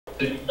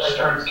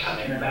start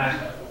coming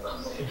back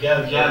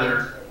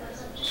together.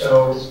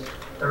 So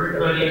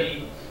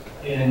everybody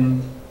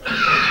in,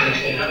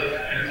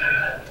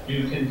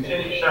 you can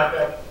finish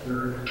up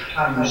your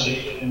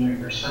conversation or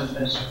your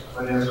sentence,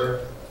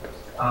 whatever,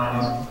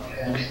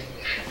 and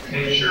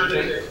make sure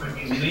that when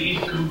you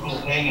leave Google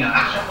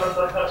Hangouts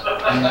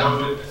and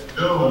go to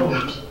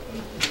Zoom,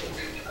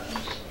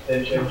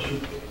 that you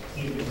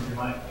can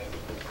remind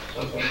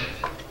something.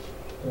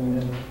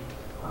 And,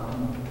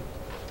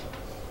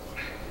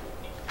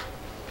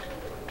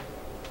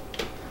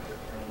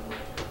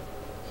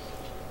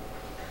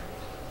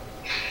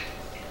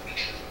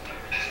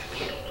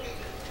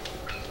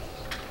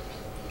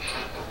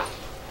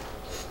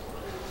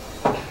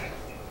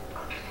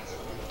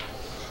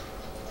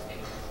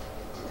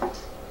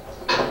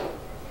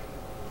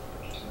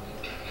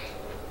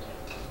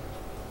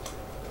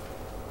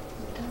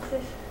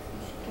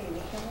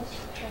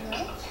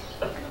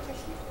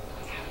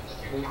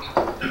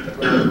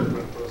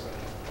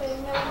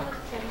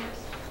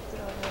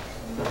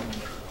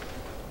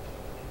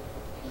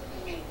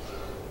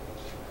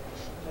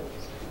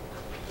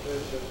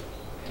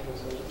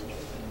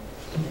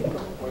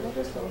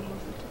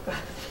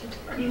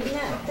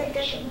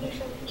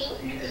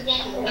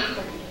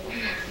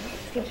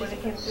 que por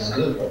ejemplo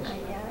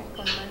allá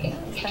con Marta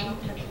estaban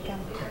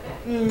platicando.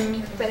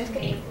 Pero es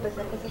que pues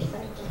la cosa está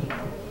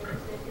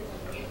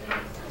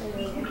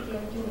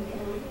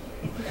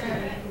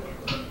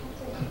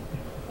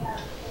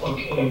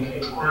okay,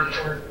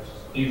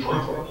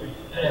 before we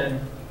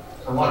end,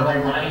 I want to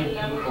remind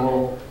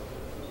people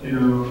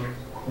to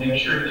make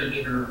sure that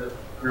you're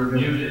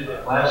muted.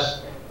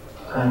 Last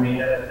time we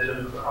had a bit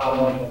of a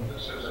problem.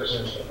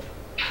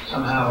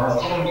 Somehow our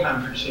phone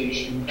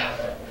conversation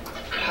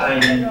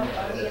tied in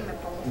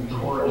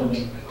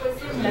recording.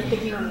 la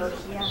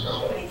tecnología.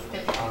 So,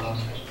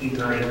 be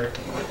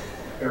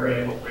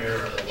very aware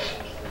of it.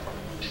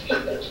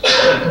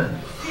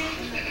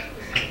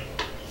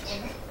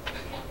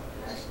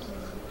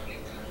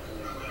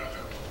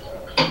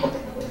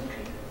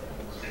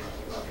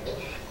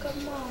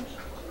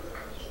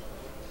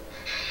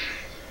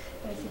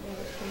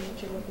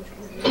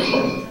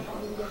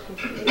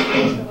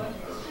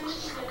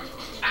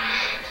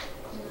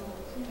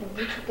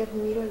 Que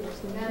admiro a los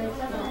niños,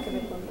 tengo que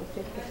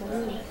reconocer que son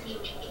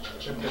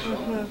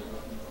niños.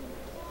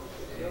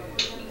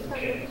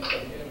 Okay.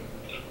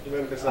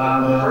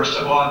 First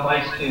of all, I'd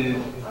like to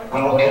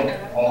welcome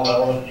all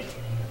of the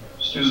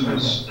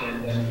students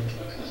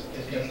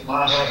in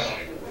class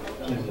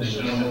to the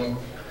Zoom.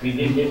 We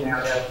did get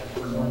out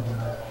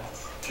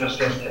just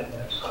 10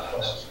 minutes.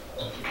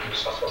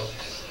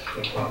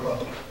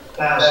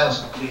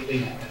 Fast,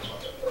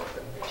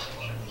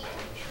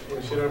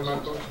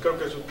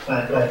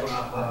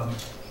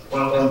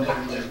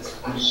 welcome to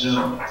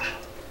Zoom.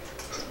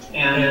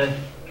 And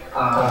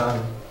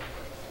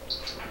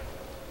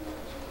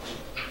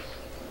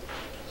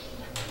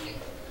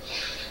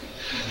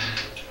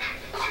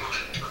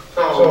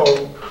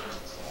so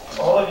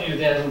all of you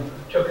then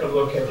took a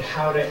look at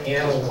how to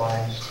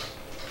analyze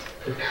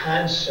the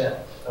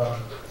concept of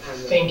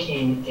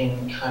thinking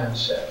in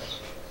concepts.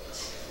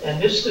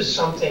 And this is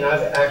something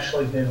I've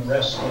actually been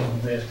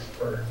wrestling with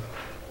for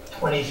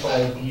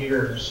 25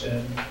 years,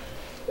 and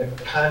the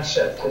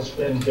concept has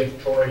been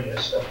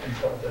victorious up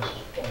until this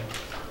point.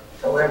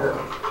 However,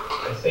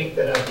 I think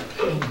that I've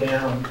pinned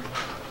down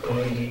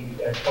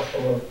a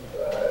couple of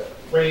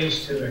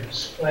ways to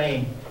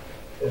explain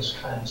this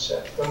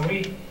concept. When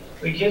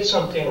we get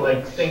something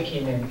like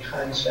thinking in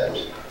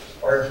concepts,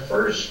 our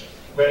first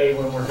way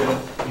when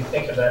we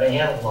think about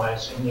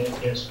analyzing it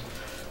is,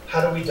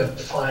 how do we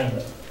define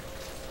it?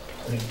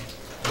 We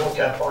look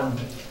up on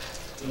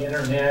the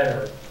internet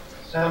or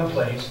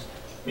someplace,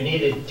 we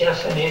need a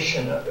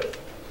definition of it.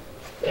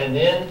 And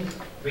then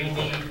we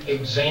need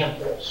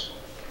examples.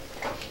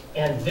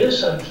 And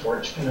this,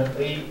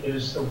 unfortunately,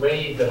 is the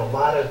way that a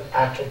lot of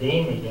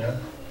academia,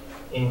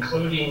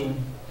 including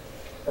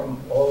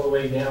from all the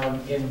way down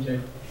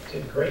into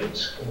grade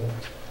school,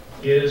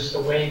 is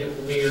the way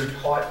that we are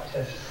taught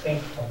to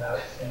think about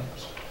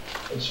things.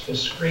 It's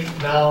discrete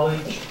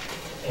knowledge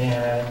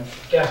and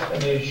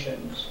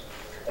definitions.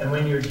 And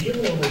when you're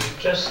dealing with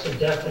just the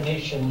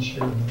definitions,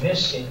 you're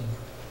missing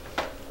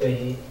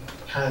the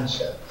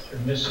concept.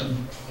 You're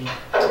missing the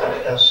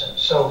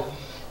essence. So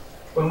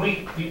when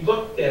we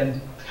looked at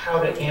how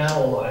to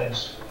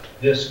analyze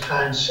this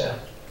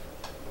concept,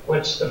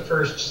 what's the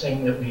first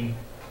thing that we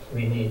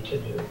need to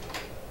do?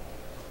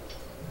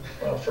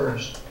 Well,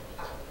 first,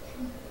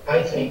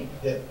 I think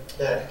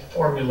that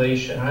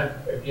formulation,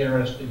 I'd be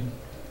interested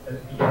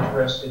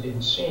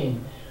in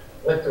seeing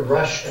what the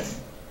Russian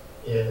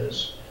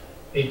is.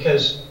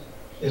 Because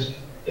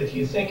if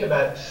you think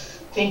about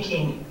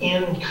thinking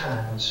in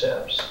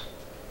concepts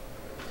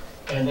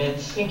and then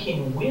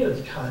thinking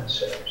with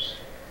concepts,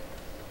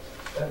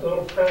 that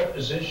little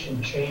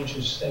preposition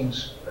changes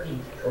things pretty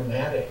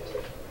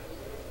dramatically.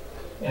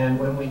 And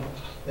when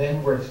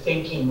we're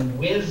thinking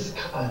with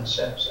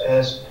concepts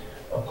as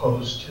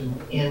opposed to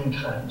in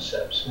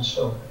concepts. And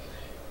so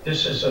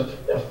this is a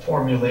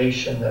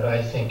formulation that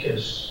I think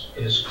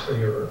is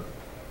clearer.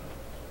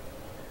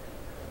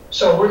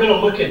 So we're going to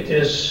look at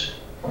this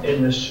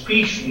in the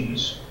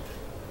species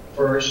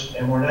first,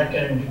 and we're not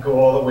going to go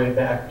all the way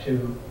back to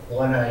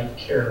one-eyed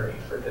Carrie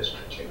for this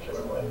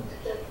particular one.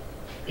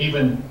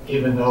 Even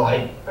though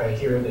I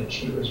hear that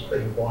she was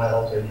pretty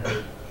wild in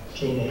her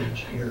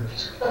teenage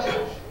years.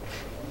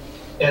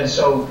 And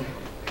so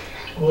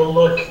we'll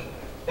look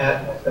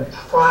at the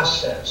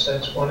process.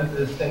 That's one of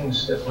the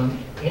things that when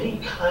any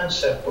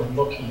concept we're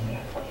looking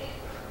at,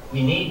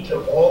 we need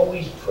to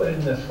always put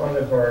in the front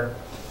of our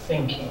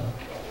thinking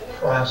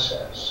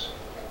process.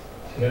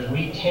 Because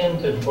we tend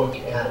to look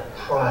at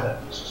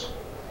products.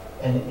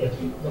 And if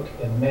you look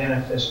at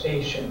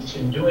manifestations,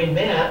 in doing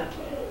that,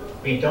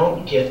 we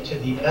don't get to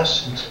the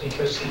essence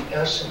because the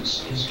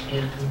essence is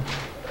in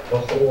the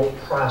whole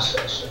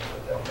process of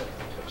development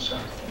of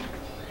something.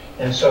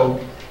 And so,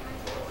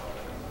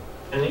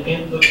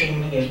 in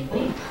looking at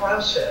any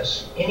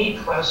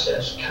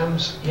process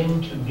comes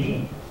into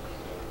being.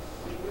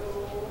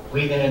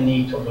 We then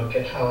need to look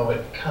at how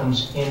it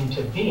comes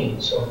into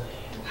being. So,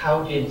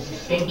 how did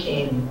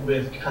thinking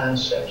with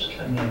concepts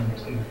come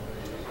into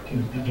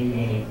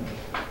being?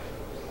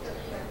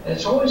 And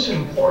it's always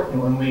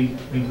important when we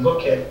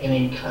look at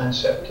any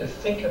concept to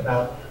think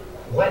about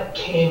what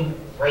came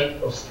right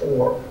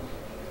before.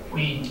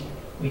 We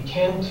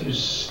tend to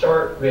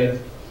start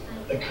with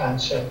the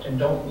concept and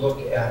don't look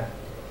at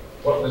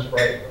what was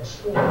right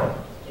before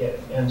it.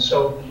 And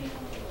so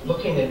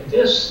looking at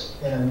this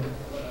then,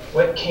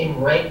 what came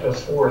right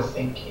before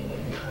thinking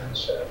in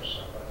concepts?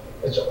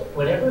 It's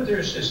whenever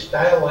there's this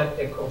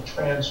dialectical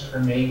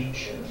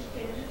transformation,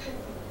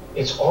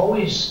 it's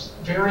always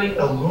very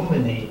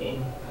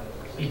illuminating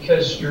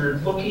because you're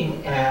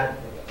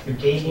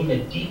gaining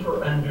a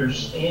deeper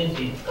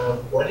understanding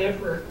of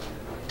whatever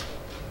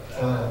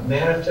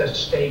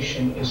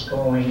manifestation is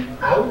going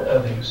out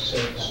of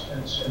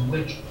existence and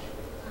which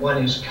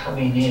one is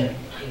coming in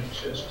to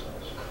existence.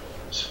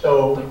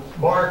 So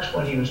Marx,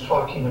 when he was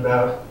talking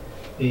about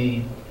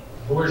the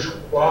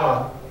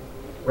bourgeois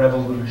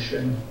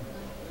revolution,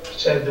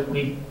 said that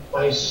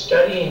by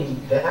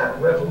studying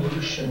that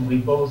revolution, we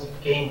both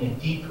gain a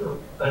deeper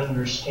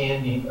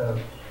understanding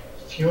of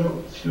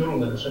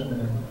feudalism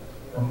and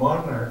a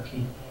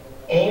monarchy,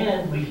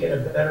 and we get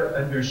a better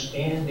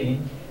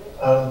understanding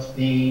of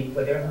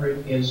whatever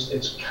it is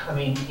that's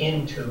coming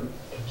into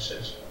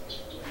existence.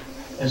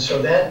 And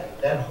so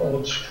that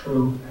holds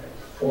true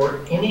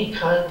for any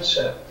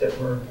concept that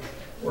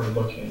we're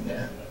looking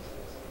at.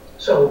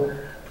 So,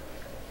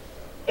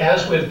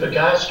 as with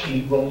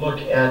Vygotsky, we'll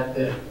look at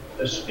the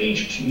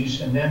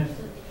species and then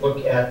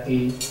look at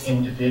the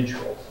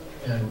individual.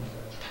 And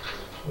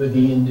with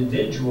the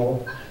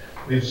individual,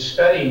 we've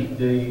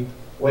studied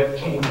what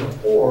came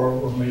before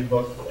when we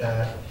looked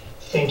at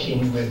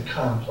thinking with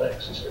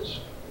complexes.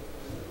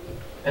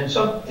 And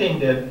something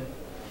that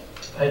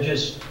I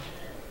just,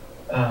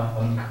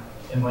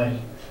 in my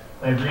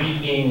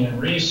reading and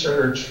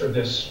research for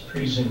this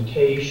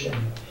presentation,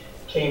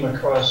 came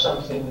across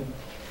something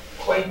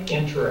quite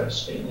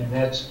interesting, and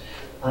that's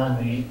on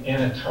the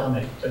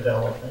anatomic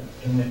development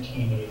in the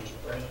teenage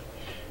brain.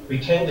 We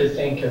tend to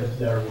think of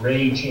the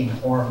raging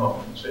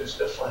hormones as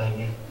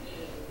defining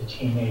the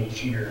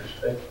teenage years,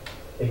 but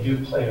they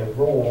do play a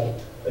role,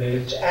 but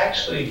it's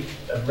actually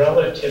a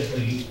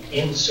relatively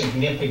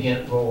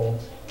insignificant role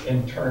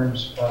in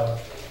terms of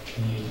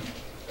the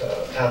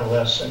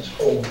adolescent's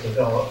whole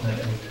development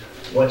and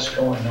what's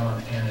going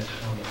on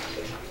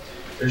anatomically.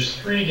 There's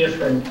three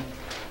different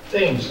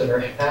things that are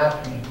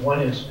happening.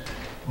 One is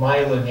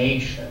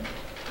myelination,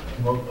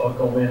 and I'll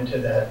go into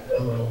that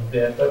a little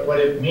bit, but what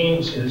it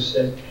means is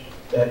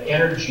that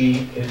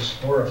energy is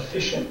more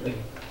efficiently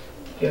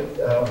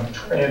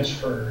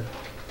transferred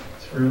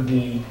through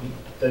the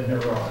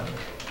neuron,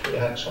 the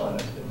axon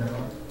of the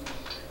neuron.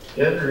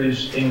 The other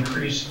is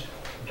increased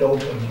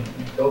dopamine.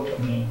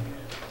 Dopamine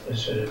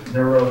is a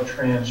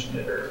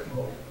neurotransmitter, and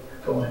we'll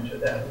go into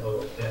that a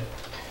little bit.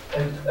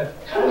 And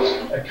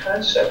a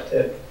concept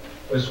that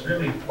was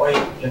really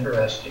quite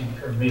interesting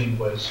for me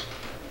was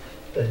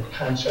the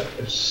concept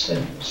of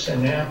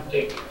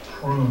synaptic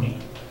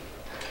pruning.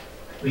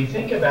 We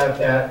think about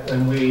that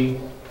when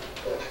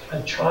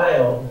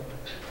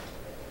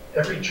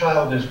every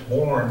child is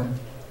born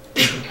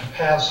with the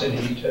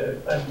capacity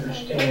to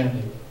understand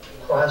and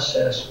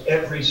process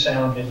every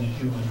sound in the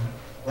human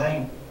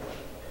language.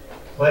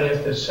 But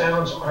if the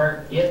sounds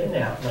aren't in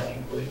that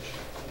language,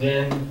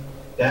 then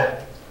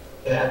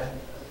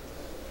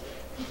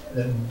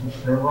the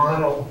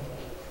neuronal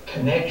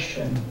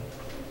connection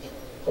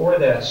for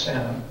that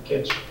sound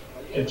gets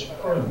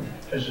pruned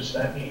because it's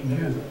not being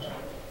used.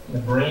 And the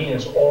brain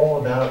is all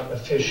about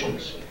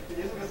efficiency.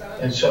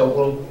 And so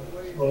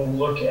we'll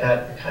look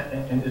at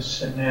the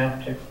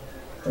synaptic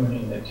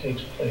pruning that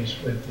takes place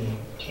with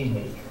the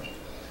teenagers.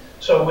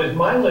 So with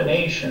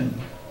myelination,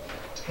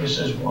 this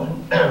is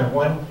one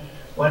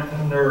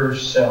nerve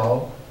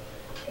cell,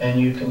 and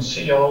you can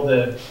see all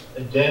the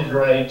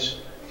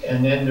dendrites,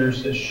 and then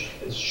there's this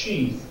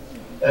sheath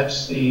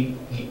That's the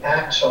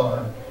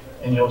axon,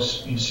 and you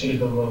see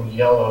the little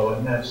yellow,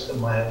 and that's the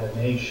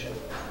myelination.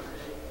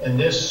 And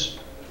this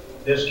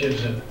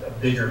gives a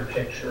bigger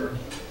picture.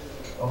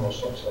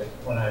 Almost looks like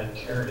when I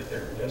carried it,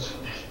 there it is.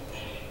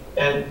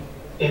 And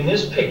in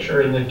this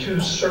picture, in the two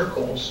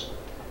circles,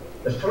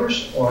 the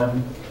first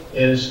one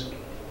is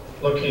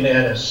looking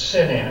at a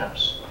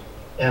synapse.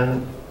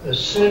 And the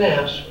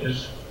synapse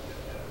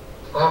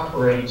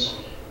operates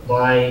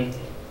by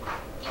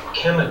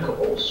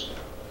chemicals,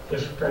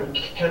 different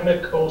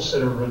chemicals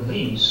that are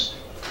released,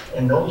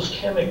 and those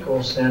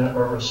chemicals then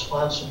are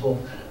responsible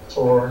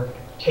for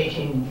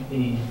taking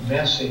the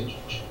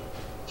message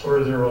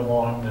further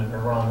along the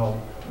neuronal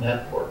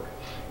network.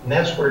 And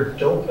that's where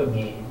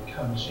dopamine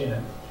comes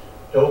in.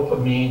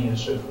 Dopamine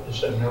is a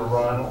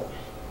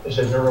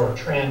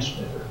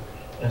neurotransmitter,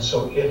 and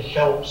so it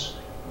helps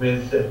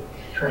with the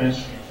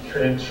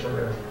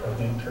transfer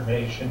of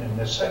information. And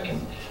the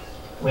second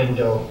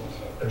window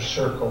or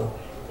circle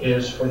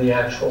is for the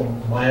actual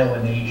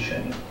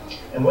myelination.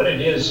 And what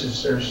it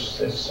is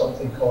there's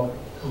something called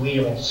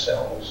glial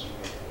cells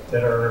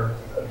that are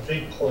a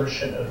big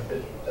portion of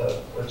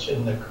what's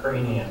in the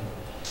cranium.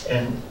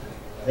 And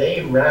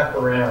they wrap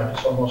around,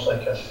 it's almost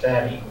like a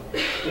fatty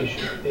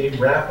tissue, they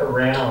wrap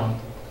around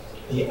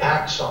the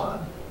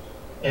axon.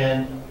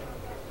 And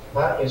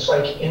it's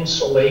like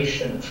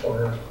insulation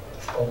for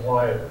a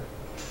wire.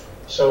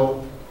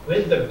 So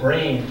with the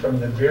brain, from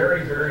the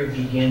very, very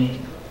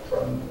beginning,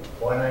 from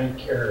what I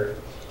carried,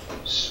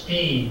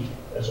 speed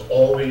is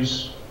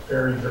always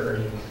very,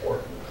 very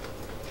important.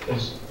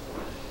 Because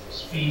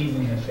speed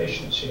and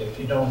efficiency, if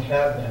you don't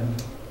have them,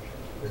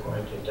 you're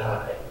going to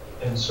die.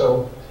 And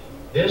so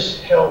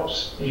this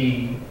helps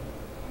the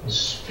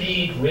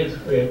speed with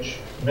which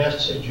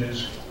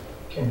messages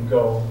can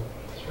go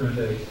through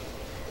the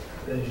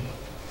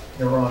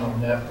neuronal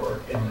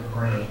network in the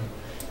brain.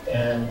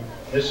 And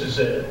this is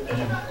an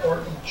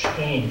important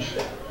change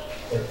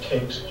that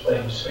takes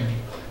place. And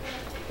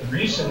the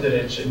reason that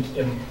it's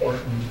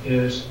important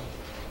is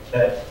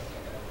that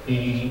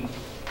the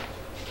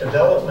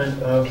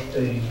development of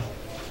the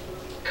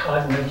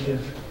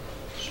cognitive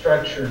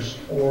structures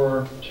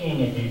for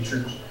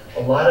teenagers,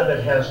 a lot of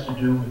it has to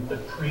do with the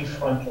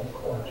prefrontal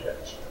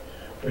cortex,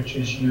 which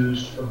is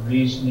used for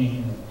reasoning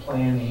and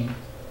planning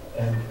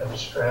and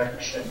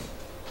abstraction.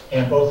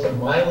 And both the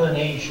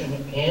myelination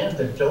and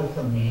the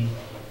dopamine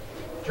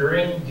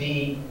during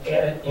the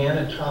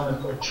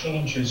anatomical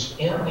changes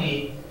in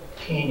the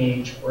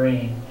teenage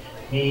brain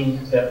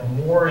mean that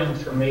more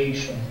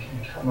information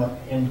can come up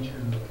into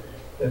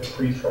the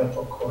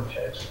prefrontal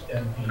cortex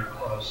and be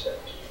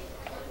processed.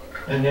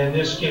 And then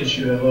this gives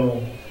you a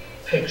little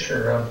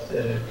picture of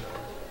the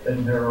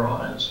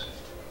neurons.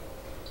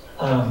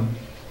 I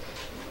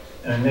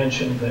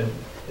mentioned the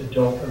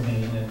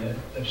dopamine and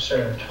the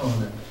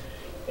serotonin.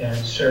 And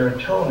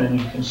serotonin,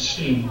 you can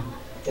see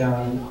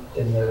down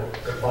in the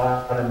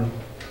bottom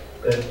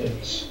that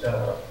it's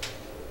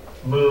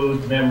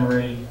mood,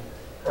 memory,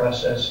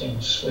 processing,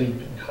 sleep,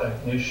 and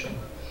cognition.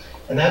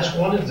 And that's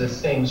one of the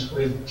things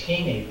with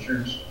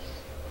teenagers.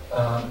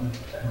 I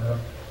don't know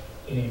if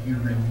any of you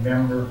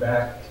remember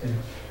back to,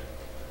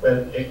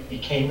 but it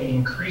became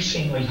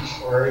increasingly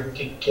hard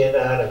to get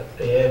out of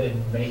bed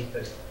and make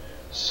the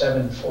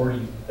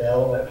 7:40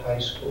 bell at high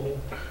school.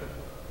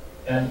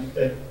 And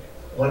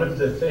one of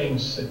the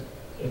things that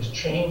is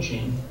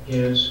changing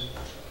is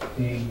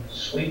the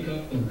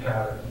sleeping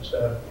patterns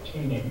of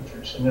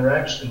teenagers. And they're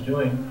actually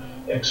doing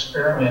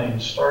experimenting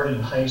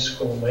starting high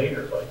school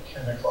later, like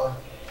 10 o'clock,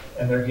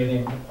 and they're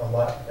getting a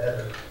lot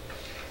better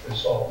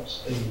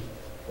results. The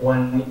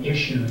one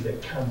issue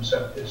that comes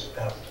up is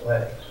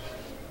athletics,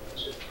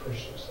 because it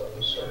pushes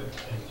those sort of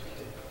into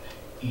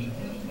the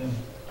evening. And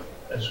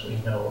as we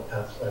know,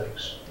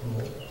 athletics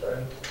rules,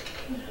 right?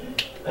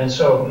 And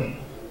so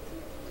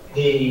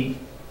the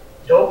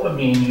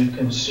dopamine, you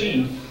can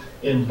see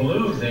in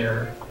blue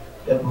there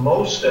that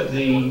most of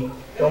the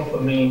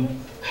dopamine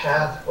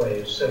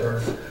pathways that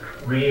are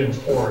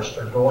reinforced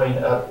are going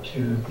up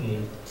to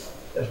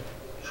the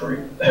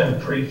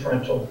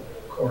prefrontal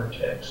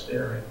cortex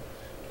there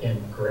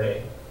in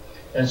gray.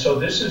 And so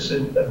this is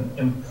an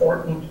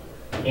important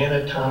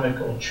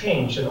anatomical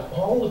change, and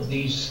all of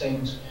these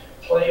things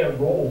play a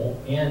role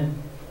in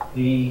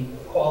the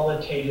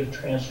qualitative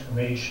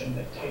transformation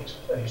that takes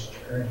place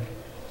during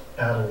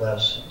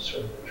adolescence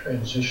or the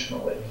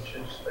transitional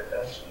ages that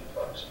Gatsby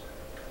talks about.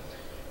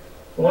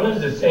 One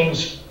of the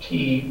things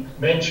he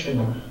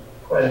mentioned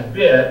quite a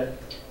bit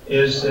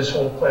is this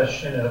whole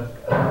question of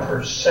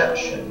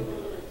perception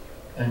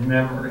and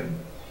memory.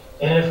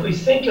 And if we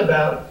think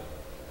about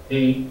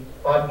the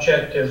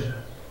objective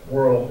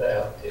world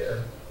out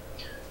there,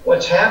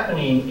 what's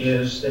happening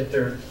is that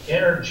there's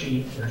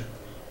energy, there's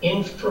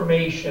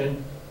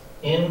information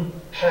in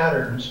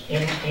patterns,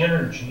 in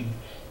energy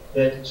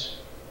that's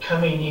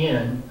coming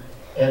in,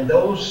 and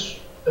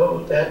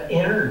that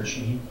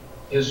energy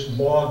is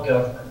law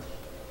governed.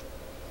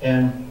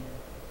 And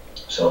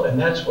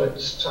that's what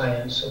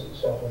science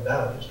is all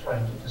about, is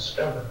trying to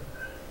discover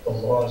the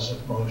laws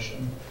of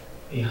motion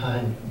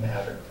behind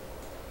matter.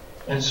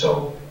 And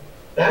so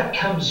that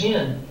comes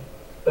in,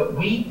 but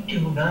we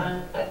do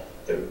not,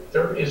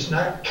 there is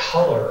not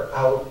color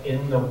out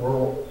in the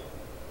world.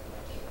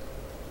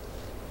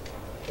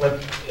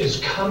 What is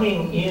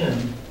coming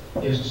in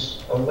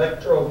is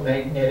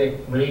electromagnetic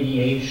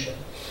radiation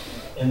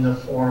in the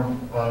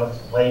form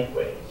of light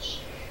waves.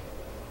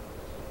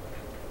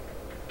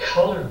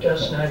 Color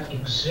does not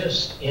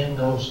exist in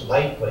those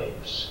light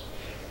waves.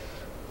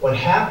 What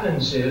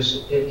happens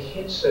is it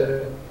hits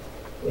a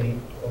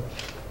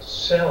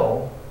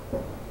cell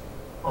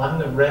on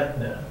the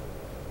retina,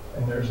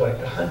 and there's like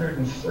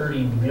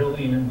 130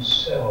 million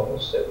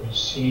cells that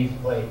receive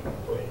light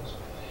waves.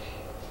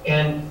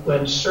 And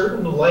when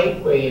certain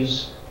light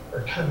waves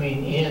are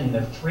coming in,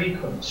 the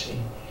frequency,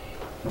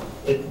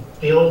 it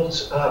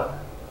builds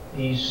up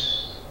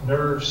these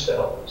nerve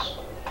cells.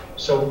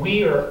 So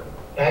we are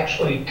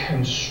actually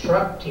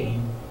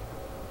constructing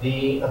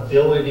the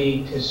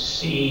ability to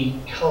see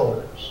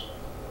colors.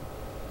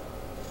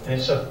 And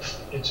it's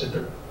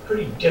a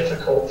pretty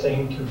difficult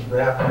thing to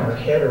wrap our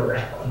head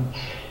around,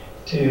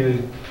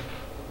 to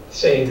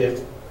say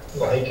that,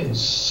 well, I can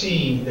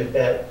see that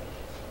that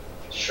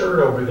shirt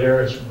over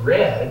there is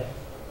red,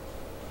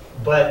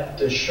 but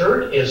the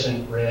shirt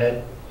isn't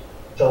red.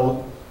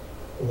 The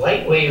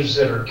light waves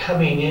that are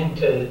coming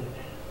into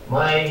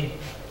my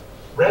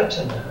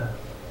retina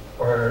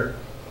are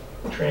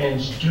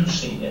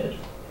transducing it,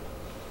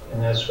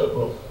 and that's what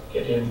we'll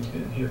get into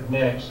here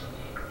next,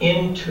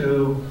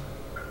 into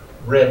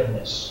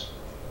redness.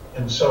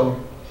 And so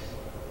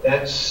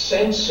that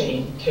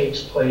sensing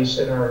takes place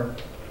in our,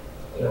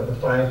 the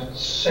five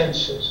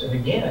senses. And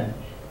again,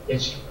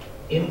 it's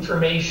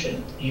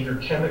information, either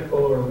chemical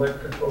or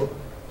electrical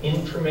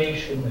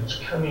information that's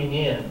coming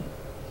in.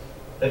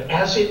 But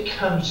as it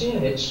comes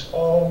in, it's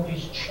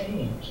always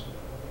changed.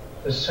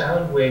 The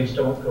sound waves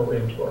don't go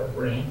into our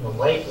brain. The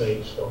light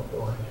waves don't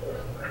go into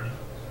our brain.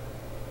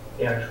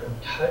 The actual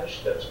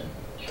touch doesn't.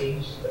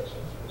 Taste doesn't.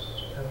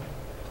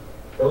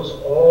 Those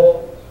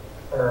all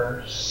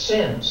are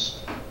sensed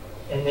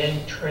and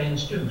then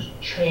transduced,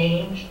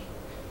 changed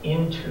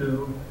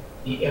into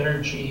the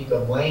energy, the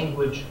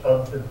language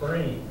of the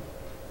brain.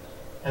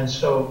 And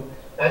so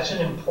that's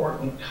an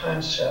important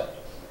concept.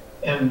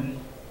 And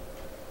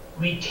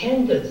we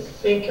tend to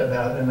think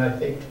about, and I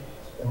think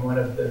in one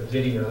of the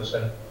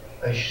videos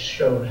I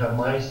showed how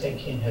my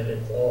thinking had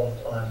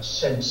evolved on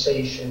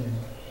sensation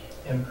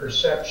and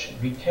perception.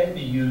 We tend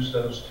to use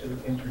those two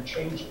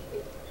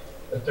interchangeably,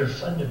 but they're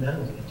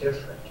fundamentally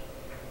different.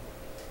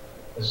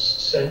 The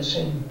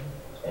sensing,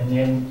 and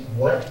then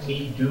what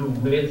we do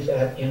with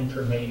that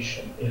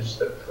information is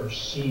the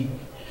perceiving.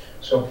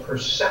 So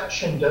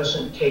perception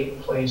doesn't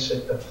take place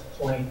at the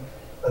point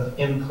of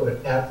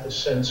input at the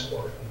sense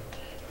organ.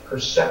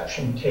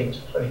 Perception takes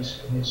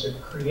place and is a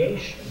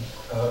creation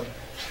of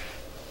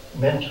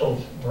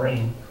mental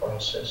brain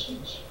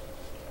processes.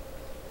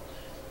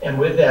 And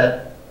with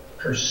that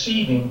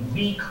perceiving,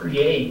 we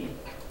create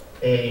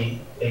a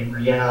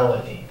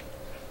reality.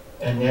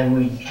 And then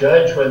we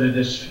judge whether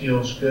this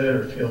feels good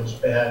or feels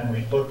bad. And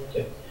we looked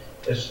at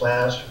this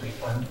last week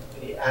on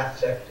the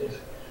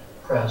affective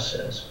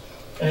process.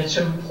 And it's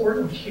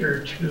important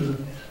here to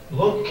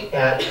look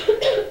at,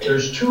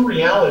 there's two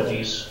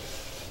realities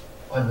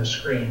on the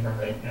screen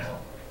right now.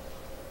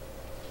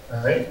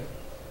 All right?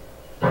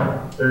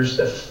 There's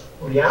the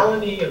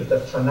reality of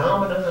the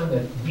phenomenon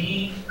that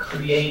we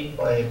create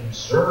by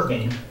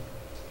observing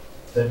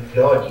the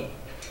doggy.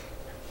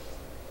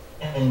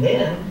 And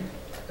then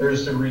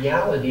there's the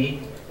reality,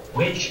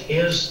 which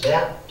is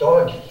that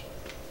doggy.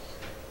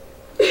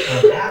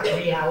 Now that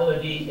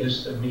reality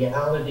is the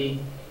reality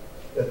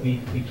that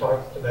we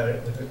talked about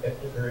it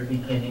at the very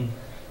beginning,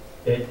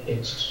 that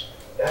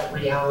that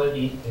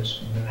reality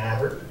is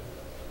matter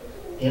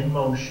in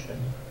motion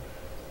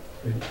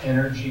with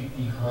energy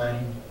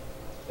behind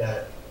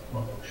that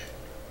motion.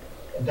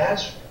 And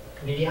that's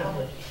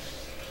reality.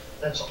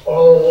 That's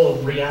all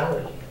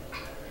reality,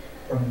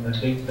 from the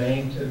Big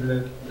Bang to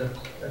the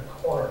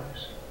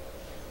quarks.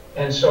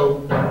 And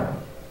so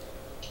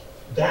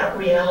that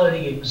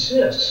reality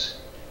exists.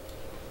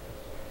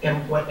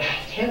 And what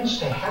tends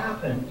to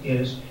happen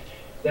is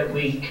that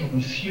we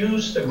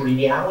confuse the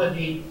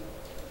reality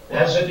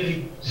as it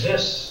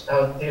exists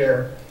out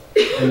there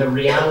and the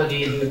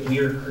reality that we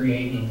are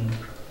creating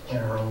in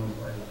our own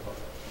brain.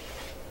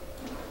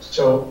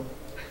 So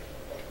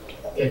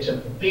it's a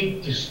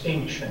big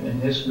distinction,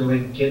 and this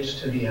really gets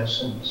to the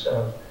essence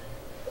of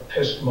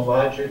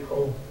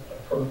epistemological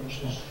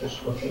approaches,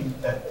 just looking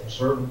at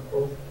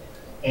observable,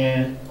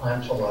 and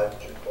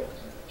ontological,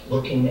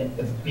 looking at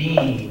the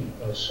being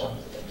of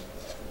something.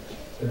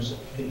 There's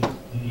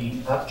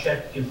the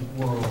objective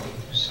world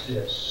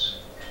exists,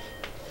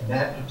 and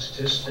that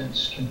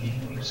existence can be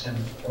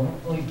examined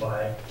only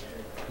by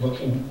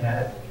looking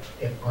at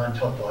it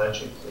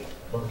ontologically,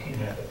 looking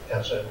at it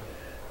as a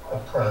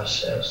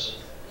process.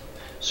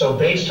 So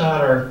based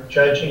on our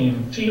judging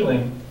and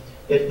feeling,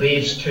 it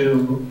leads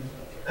to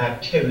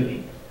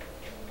activity.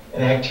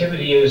 And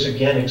activity is,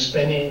 again,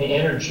 expending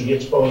energy.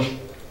 It's both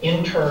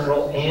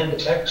internal and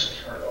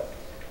external.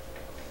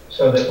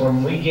 So that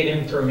when we get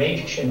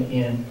information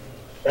in,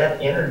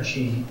 that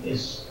energy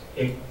is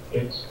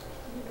it's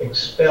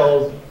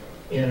expelled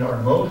in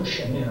our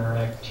motion, in our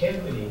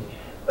activity,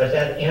 but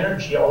that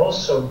energy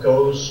also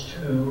goes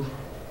to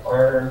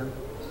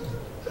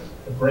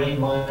the brain,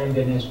 mind,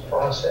 and is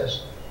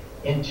processed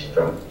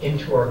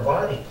into our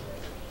body.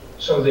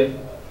 So that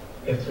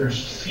if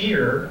there's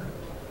fear,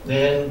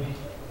 then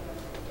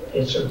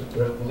it's a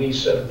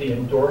release of the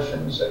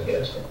endorphins, I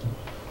guess.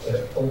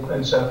 It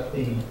opens up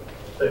the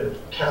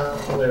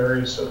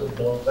capillaries so the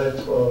blood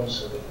flows,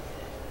 so that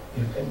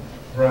you can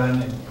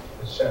run, and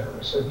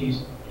etc. So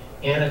these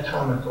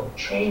anatomical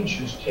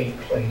changes take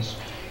place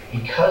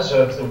because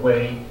of the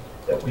way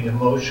that we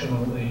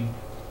emotionally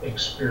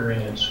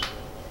experience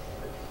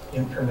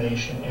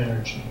information,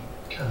 energy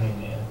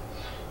coming in.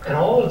 And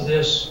all of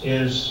this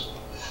is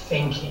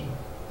thinking.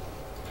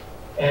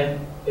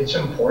 And it's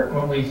important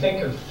when we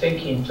think of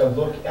thinking to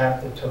look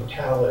at the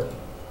totality.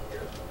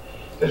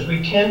 Because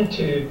we tend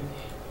to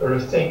sort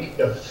of think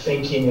of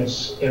thinking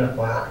as in a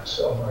box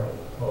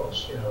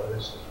almost, you know,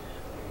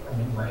 I'm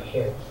in my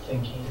head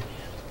thinking.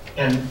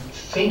 And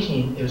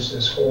thinking is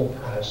this whole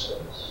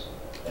process.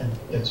 And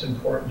it's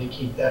important to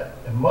keep that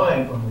in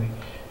mind when we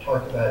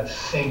talk about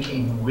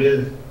thinking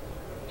with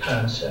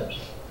concepts.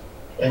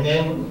 And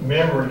then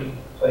memory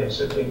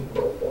plays a big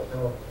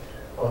role.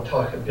 I'll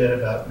talk a bit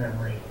about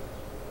memory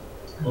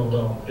in a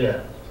little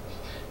bit.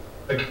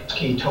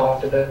 He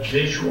talked about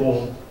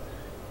visual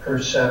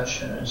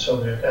perception, and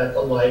so we've got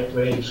the light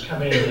waves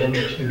coming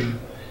into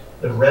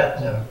the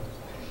retina,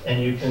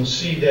 and you can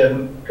see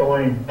them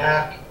going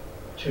back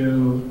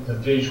to the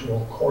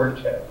visual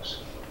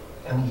cortex.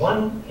 And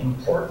one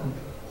important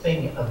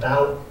thing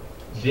about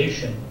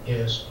vision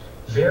is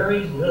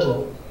very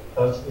little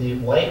of the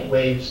light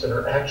waves that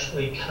are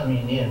actually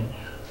coming in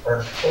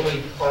are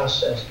fully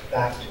processed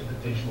back to the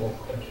visual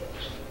cortex.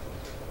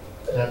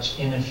 That's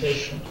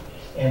inefficient.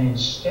 And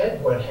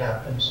instead what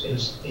happens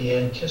is the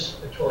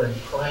anticipatory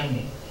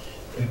priming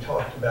we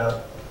talked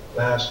about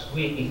last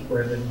week,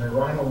 where the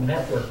neuronal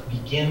network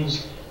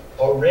begins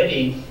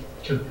already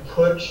to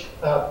push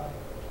up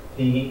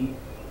the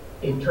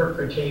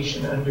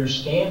interpretation,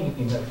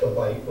 understanding of the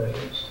light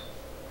waves,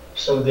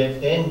 so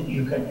that then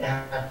you can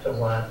act a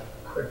lot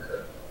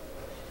quicker.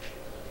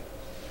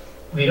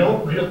 We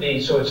don't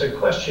really, so it's a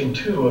question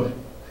too of,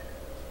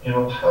 you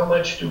know, how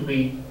much do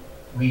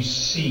we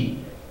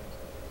see?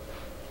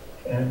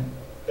 And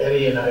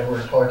Betty and I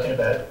were talking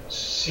about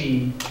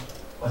see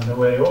on the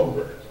way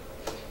over.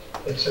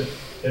 It's an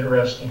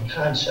interesting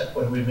concept.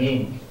 What do we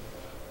mean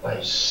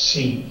by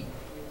see?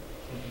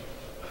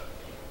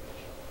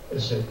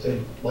 Is it the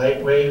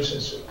light waves?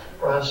 Is it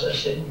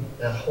processing?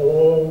 That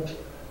whole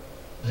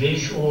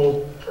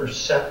visual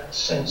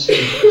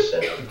sensory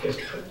perception gets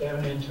put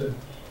down into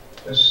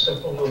a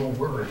simple little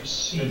word,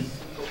 see.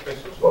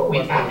 What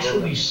we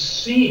actually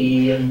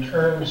see in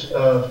terms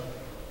of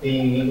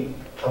the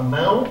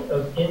amount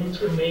of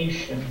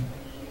information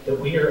that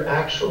we are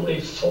actually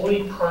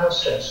fully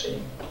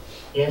processing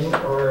in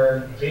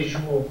our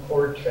visual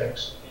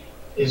cortex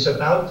is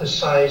about the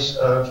size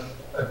of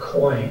a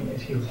coin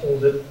if you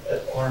hold it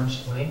at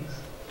arm's length.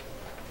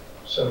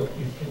 So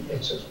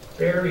it's a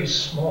very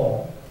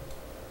small.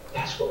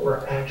 That's what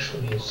we're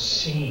actually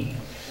seeing.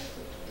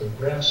 The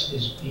rest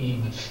is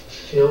being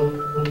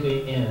filled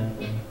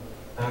in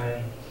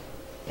by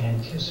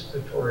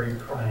anticipatory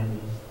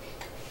priming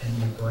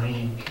and the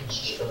brain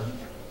construction.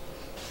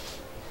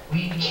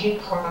 We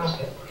can't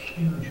process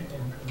huge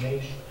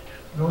information,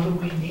 nor do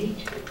we need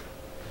to.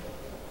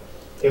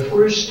 If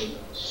we're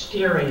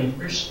staring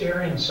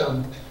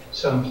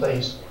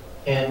someplace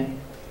and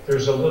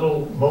there's a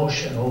little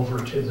motion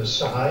over to the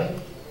side,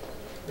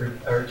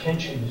 our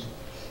attention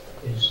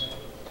is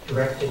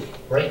directed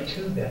right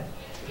to that,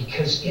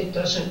 because it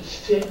doesn't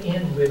fit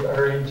in with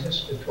our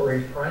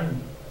anticipatory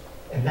priming.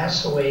 And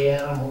that's the way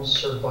animals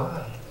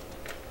survive,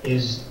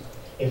 is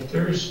if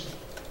there's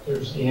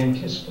the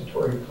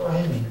anticipatory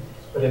priming,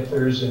 but if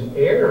there's an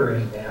error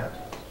in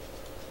that,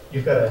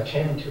 you've got to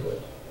attend to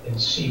it and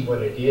see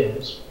what it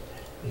is,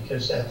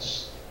 because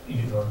that's,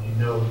 you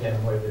know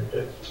then whether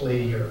to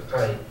flee or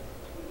fight.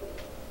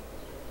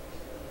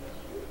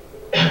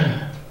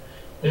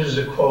 This is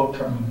a quote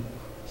from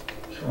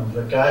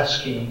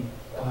Vygotsky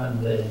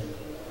on the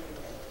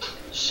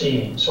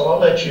seeing. So I'll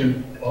let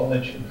you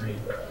read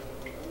that.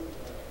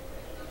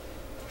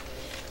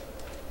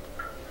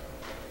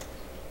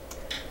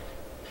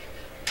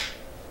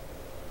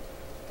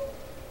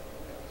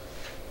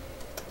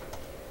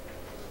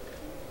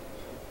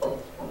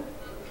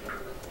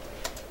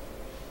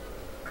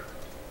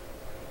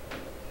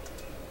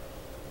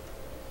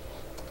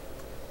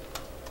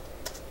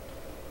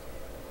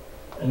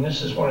 And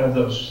this is one of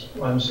those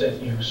ones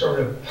that you sort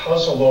of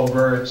puzzle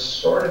over. It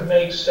sort of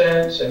makes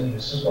sense, and you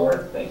sort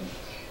of think,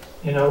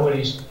 you know what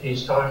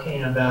he's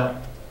talking about.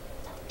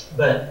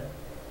 But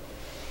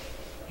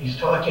he's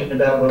talking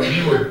about what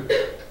we were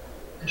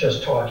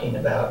just talking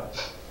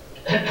about.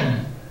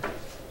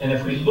 And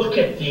if we look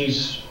at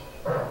these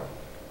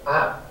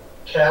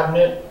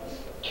cabinet,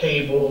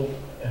 table,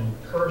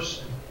 and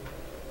person.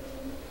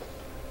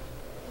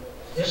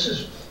 This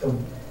is the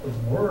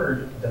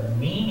word, the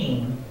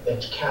meaning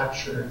that's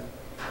captured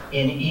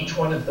in each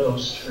one of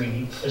those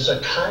three is a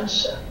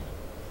concept.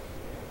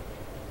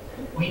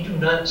 We do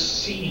not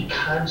see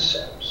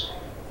concepts.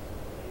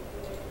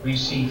 We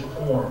see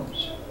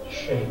forms,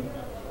 shape.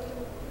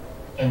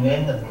 And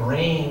then the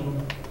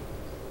brain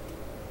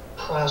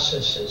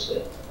processes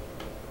it.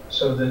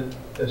 So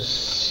the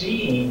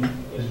seeing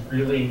is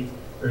really,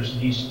 there's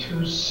these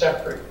two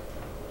separate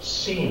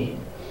seeing.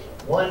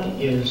 One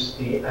is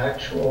the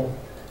actual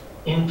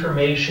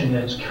information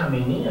that's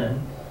coming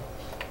in,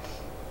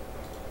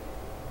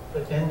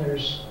 but then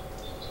there's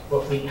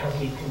how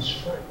we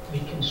construct. We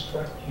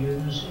construct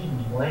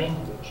using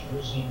language,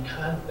 using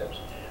concepts.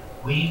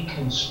 We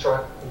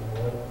construct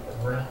the world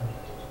around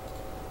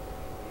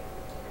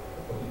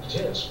it. It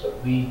exists,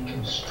 but we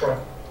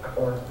construct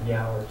our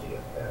reality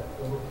of that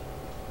world.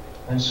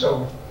 And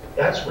so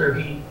that's where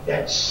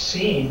that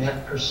seeing,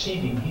 that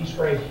perceiving, he's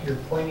right here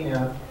pointing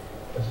out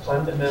the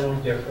fundamental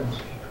difference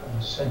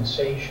between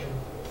sensation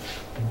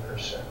and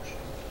perception.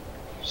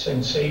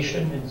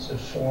 Sensation is the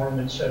form,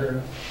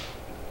 etc.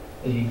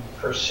 The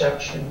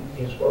perception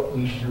is what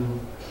we do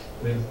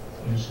with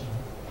using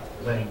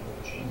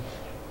language.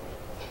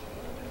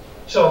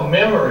 So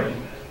memory.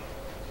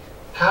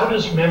 How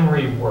does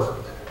memory work?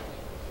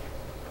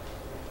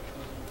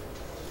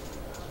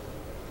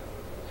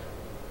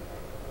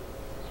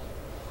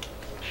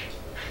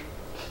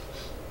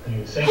 Are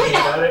you thinking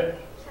about it?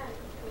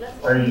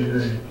 Are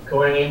you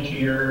going into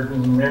your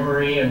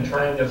memory and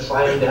trying to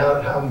find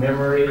out how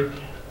memory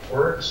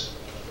works?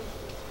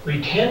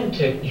 We tend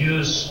to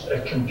use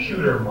a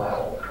computer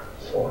model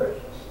for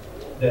it,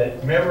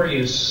 that memory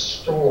is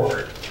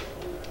stored,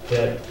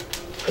 that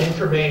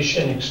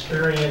information,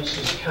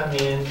 experiences come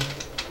in,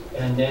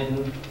 and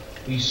then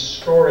we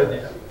store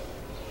them.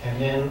 And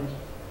then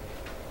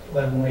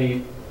when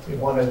we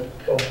want to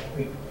go,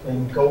 we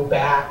then go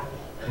back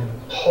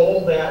and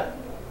pull that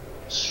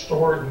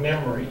stored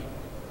memory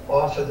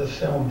off of the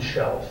film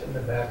shelf in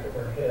the back of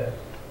our head.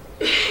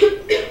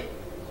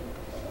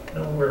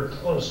 Nowhere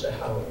close to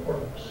how it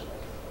works.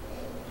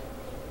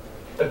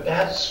 But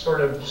that's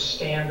sort of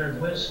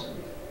standard wisdom.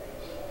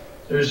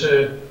 There's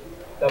a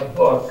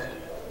book,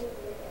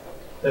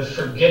 The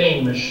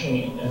Forgetting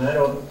Machine, and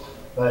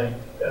by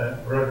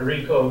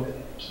Rodrigo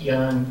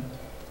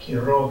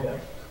Quiroga,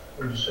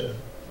 who's a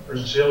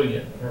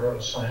Brazilian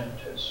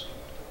neuroscientist.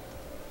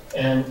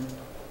 And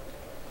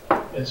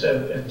it's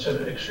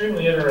an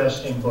extremely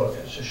interesting book.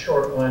 It's a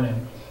short one,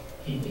 and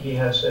he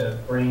has a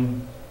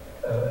brain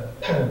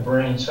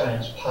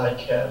science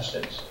podcast.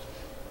 It's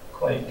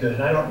quite good.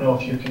 And I don't know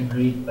if you can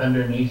read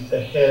underneath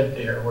the head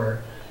there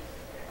where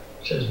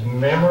it says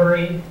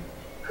memory,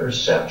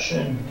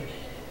 perception,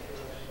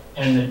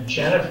 and the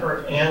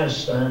Jennifer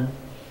Aniston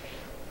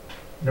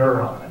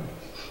neuron,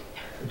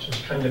 which is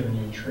kind of an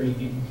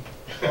intriguing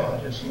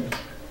thought, isn't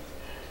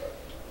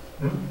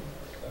it?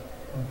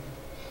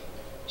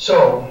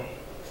 So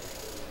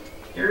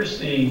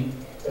here's a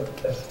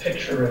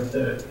picture of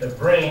the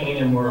brain,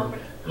 and we're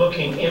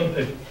looking in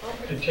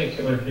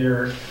particular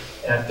here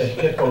at the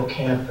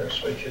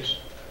hippocampus, which is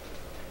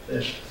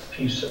this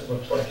piece that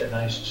looks like a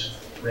nice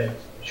red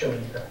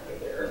chili pepper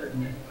there.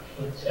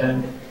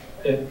 And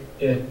and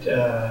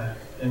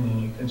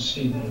then you can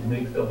see the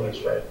amygdala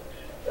is right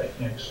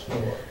next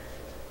door.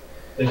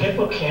 The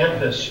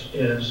hippocampus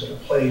is a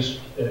place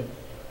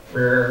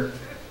where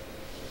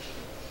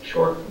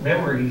short-term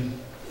memory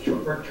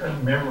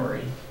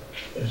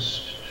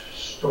is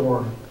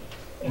stored,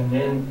 and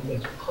then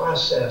it's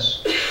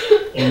processed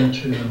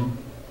into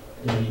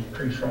the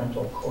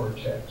prefrontal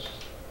cortex.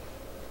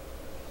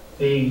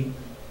 In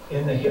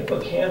the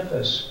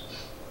hippocampus,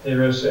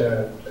 there is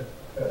a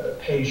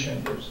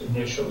patient whose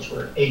initials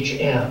were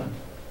HM.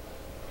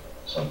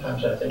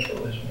 Sometimes I think it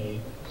was me.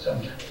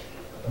 Sometimes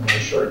my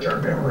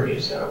short-term memory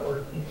is not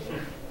working.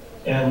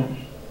 And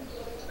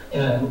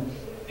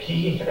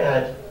he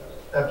had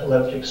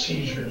epileptic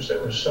seizures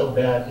that were so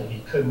bad that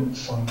he couldn't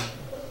function.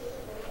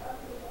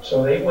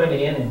 So they went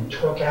in and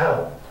took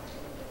out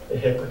the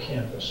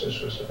hippocampus.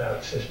 This was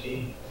about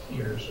 50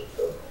 years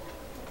ago.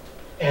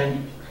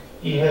 And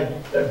he had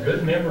a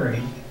good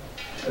memory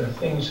of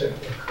things that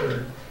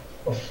occurred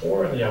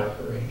before the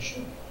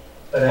operation.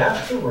 But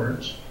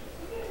afterwards,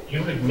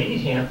 you would meet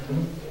him,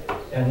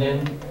 and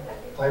then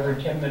 5 or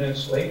 10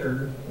 minutes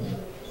later,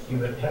 you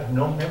would have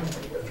no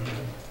memory of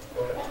him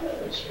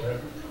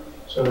whatsoever.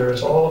 So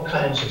there's all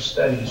kinds of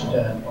studies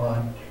done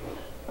on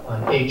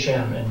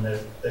HM and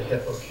the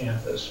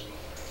hippocampus.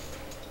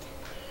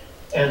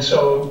 And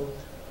so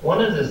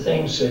one of the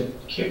things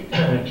that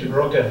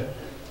Quiroga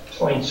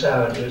points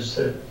out is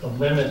the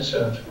limits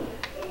of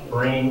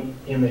brain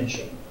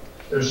imaging.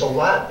 There's a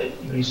lot that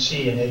we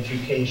see in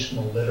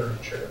educational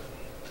literature.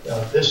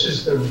 This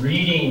is the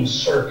reading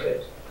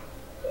circuit,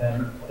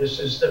 and this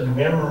is the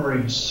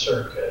memory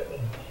circuit,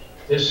 and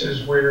this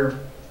is where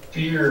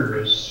fear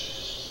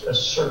is a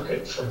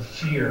circuit for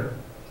fear.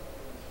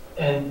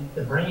 And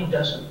the brain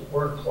doesn't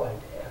work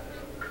like that.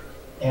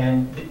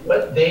 And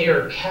what they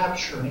are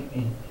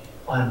capturing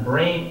on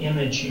brain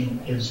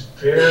imaging is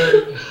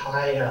very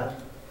high up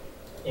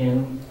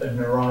in the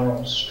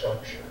neuronal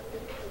structure.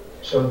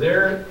 So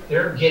they're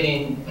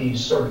getting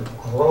these sort of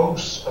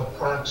gross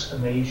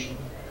approximation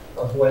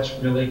of what's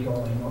really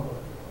going on.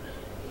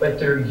 But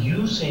they're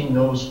using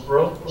those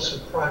gross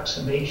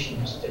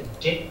approximations to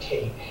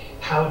dictate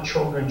how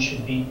children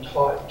should be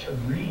taught to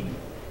read.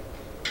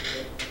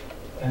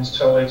 And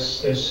so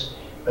it's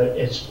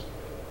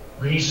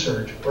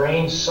research,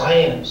 brain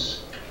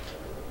science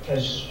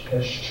has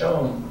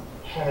shown,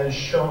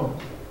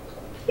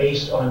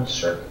 based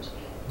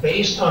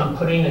on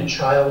putting a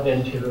child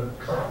into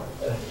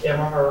an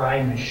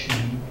MRI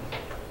machine,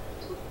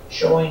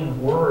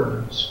 showing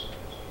words,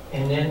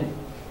 and then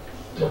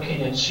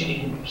looking and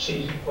seeing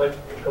what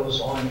goes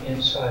on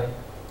inside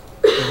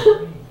the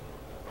brain.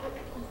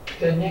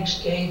 The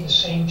next day, the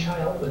same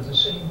child with the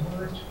same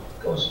words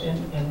goes in,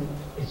 and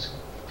it's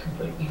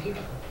completely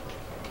different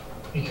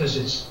because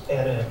it's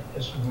at a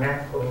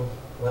macro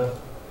level.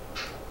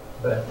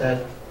 But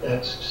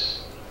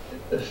that's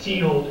the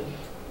field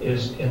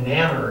is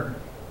enamored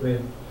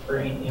with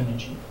brain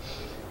imaging.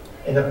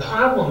 And the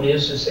problem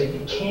is that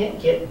you can't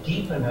get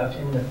deep enough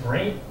in the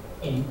brain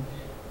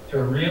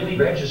to really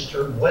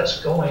register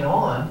what's going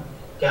on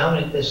down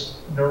at this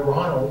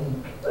neuronal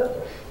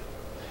level.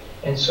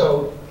 And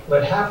so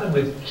what happened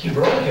with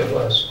Quiroga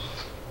was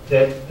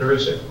that there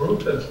was a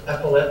group of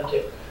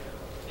epileptic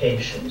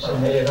patients,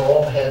 and they had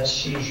all had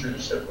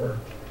seizures that were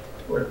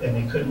and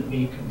they couldn't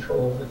be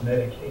controlled with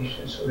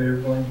medication, so they were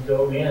going to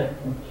go in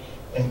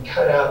and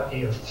cut out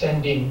the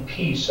offending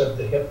piece of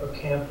the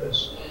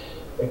hippocampus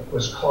that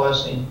was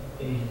causing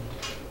the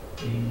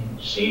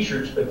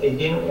seizures, but they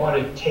didn't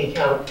want to take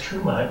out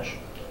too much,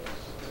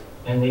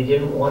 and they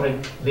didn't want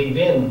to leave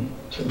in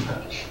too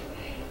much.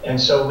 And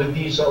so with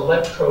these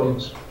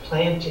electrodes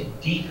planted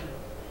deep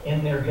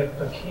in their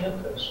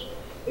hippocampus,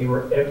 they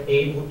were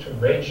able to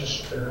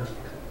register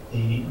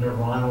the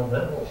neuronal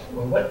level.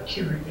 Well, what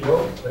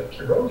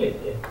Quiroga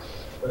did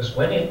was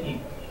went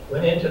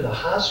into the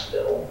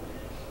hospital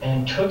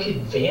and took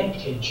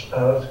advantage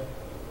of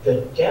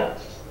the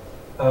depth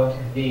of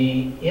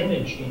the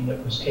imaging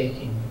that was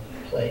taking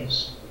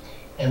place.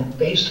 And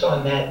based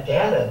on that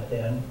data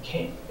then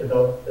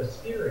developed the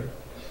theory.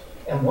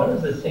 And one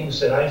of the things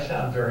that I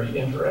found very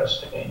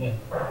interesting,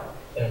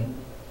 and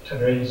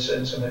today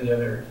said some of the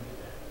other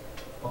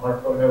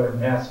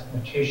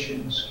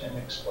mathematicians can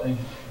explain it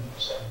in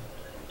some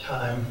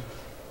time.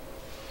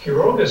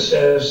 Quiroga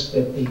says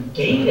that the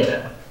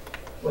data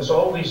was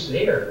always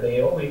there.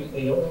 They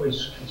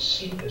always could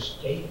see this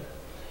data,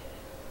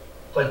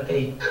 but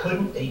they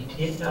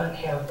did not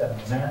have the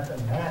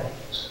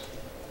mathematics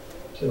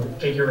to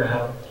figure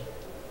out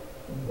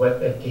what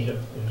that data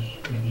was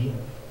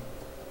revealing.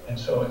 And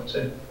so it's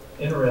an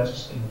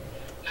interesting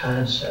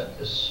concept,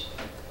 this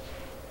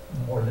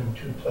more than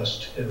 2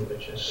 + 2,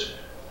 which is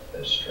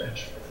a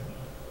stretch for me.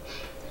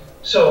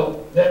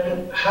 So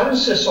then how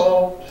does this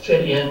all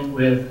fit in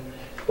with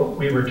what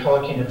we were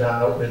talking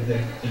about with the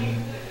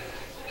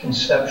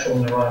conceptual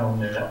neuronal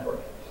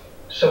network?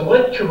 So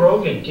what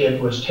Quiroga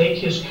did was take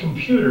his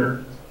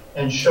computer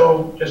and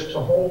show just a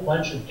whole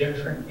bunch of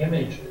different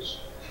images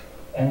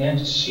and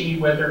then see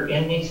whether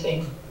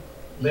anything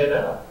lit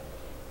up.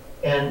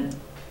 And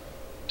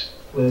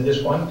with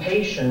this one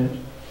patient,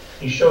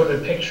 he showed a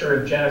picture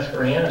of Jennifer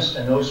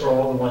Aniston. Those are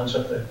all the ones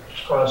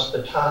across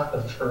the top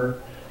of her.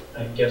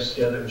 I guess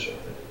the others are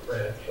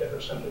Brad Pitt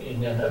or somebody,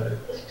 and then other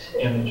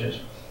images.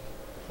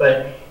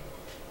 But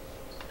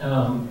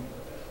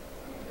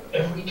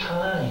every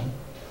time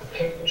a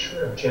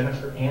picture of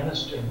Jennifer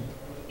Aniston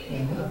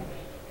came up,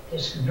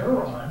 his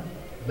neuron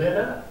lit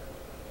up.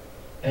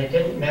 And it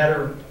didn't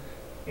matter,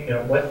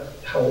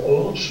 how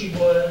old she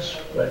was,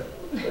 what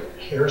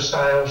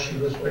hairstyle she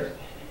was wearing.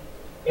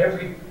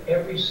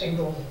 Every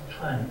single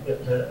time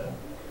it lit up.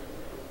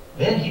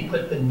 Then he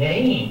put the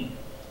name,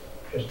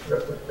 just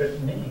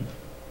written name,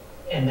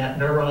 and that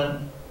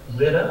neuron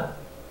lit up.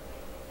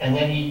 And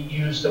then he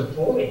used a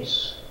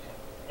voice,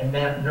 and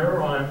that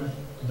neuron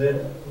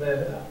lit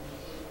up.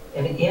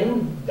 And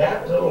in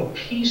that little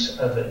piece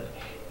of it,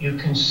 you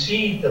can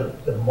see the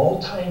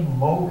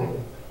multimodal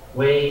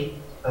way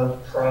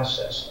of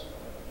processing.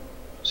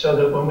 So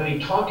that when we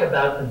talk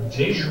about the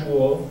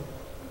visual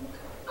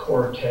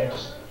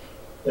cortex,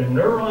 the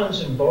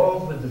neurons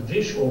involved with the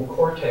visual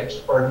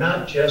cortex are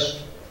not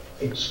just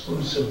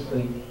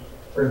exclusively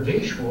for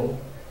visual,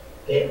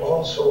 they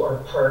also are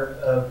part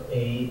of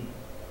a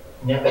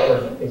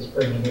network that's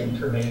bringing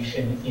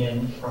information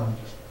in from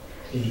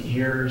the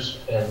ears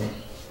and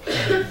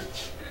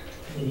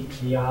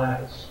the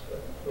eyes,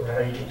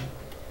 right?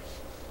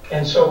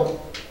 And so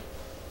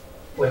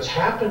what's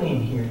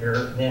happening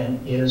here then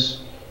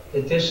is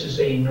that this is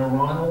a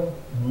neuronal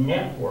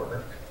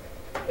network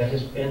that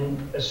has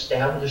been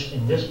established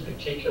in this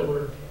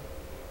particular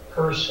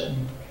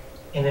person,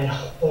 and it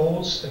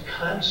holds the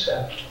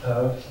concept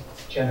of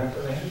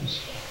Jennifer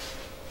Aniston.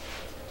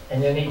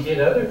 And then he did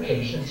other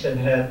patients and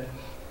had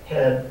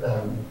had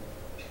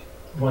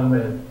one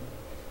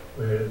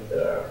with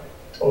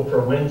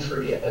Oprah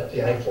Winfrey at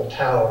the Eiffel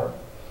Tower,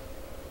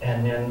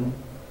 and then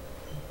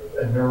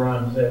a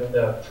neuron lit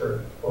up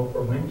for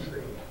Oprah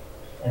Winfrey,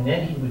 and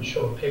then he would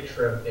show a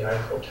picture of the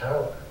Eiffel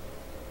Tower,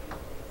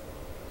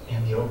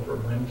 and the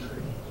Oprah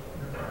Winfrey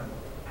neuron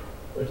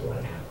would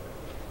light up.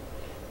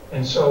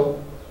 And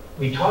so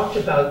we talked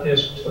about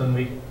this when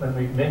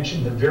we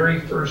mentioned the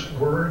very first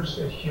words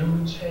that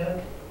humans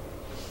had.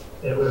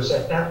 It was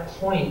at that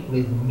point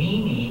with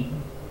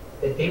meaning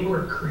that they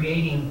were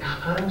creating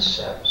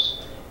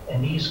concepts,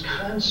 and these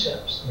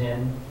concepts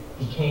then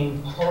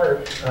became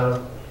part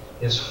of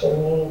this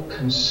whole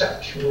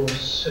conceptual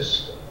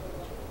system.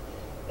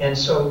 And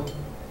so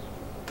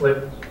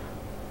what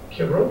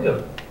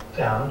Quiroga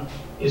found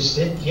is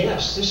that,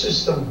 yes, this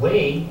is the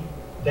way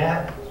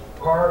that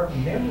our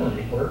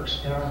memory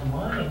works and our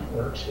mind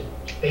works.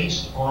 It's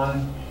based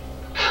on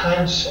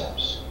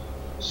concepts.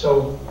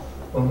 So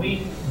when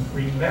we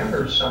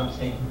remember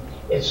something,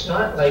 it's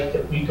not like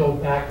that we go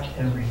back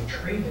and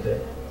retrieve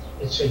it.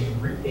 It's a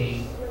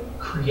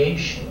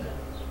creation.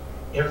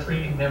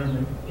 Every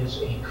memory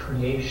is a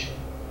creation.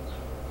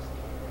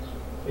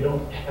 We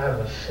don't have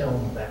a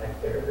film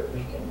back there that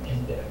we can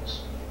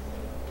index.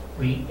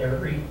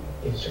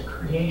 It's a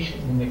creation,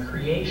 and the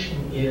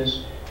creation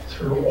is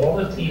through all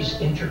of these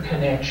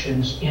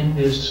interconnections in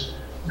this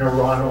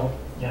neuronal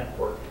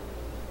network.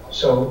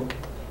 So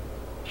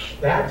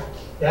that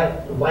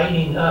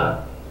lighting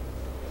up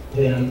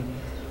then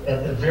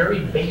at the very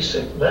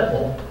basic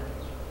level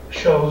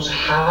shows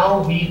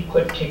how we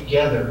put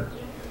together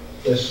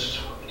this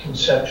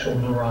conceptual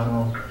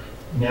neuronal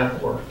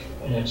network.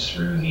 And it's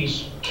through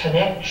these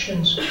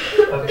connections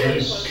of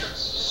these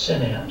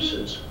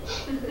synapses.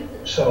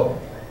 So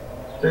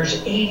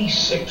there's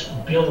 86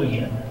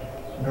 billion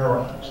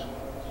neurons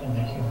in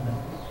the human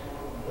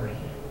brain.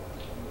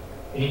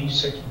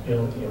 86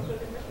 billion.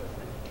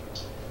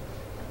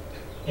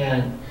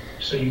 And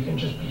so you can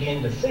just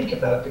begin to think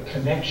about the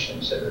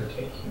connections that are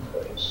taking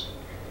place.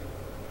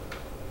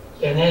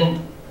 And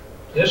then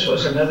this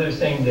was another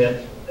thing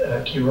that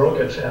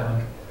Quiroga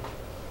found.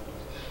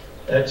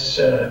 That's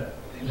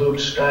Luke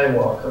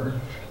Skywalker,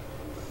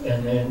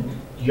 and then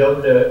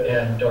Yoda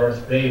and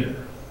Darth Vader.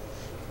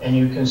 And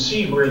you can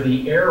see where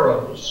the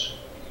arrows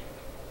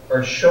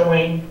are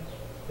showing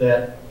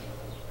that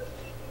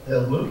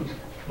the Luke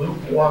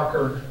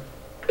Walker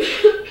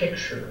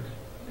picture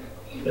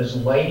is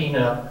lighting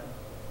up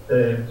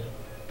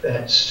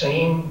that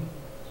same,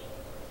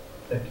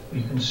 that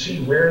you can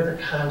see where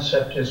the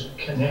concept is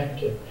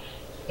connected.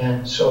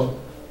 And so,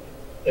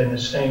 in the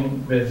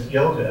same with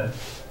Yoda,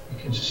 you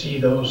can see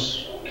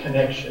those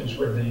connections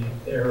where the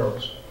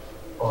arrows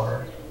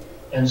are.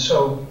 And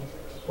so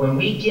when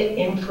we get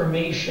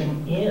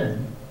information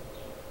in,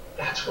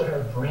 that's what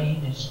our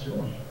brain is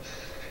doing,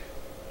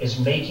 is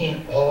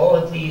making all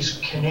of these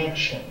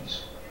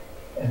connections,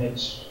 and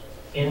it's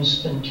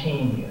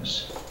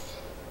instantaneous.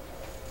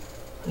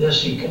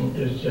 This you can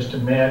just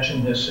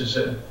imagine this is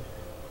a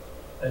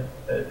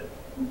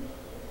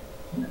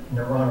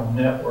neuronal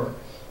network.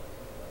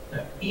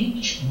 Now,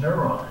 each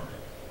neuron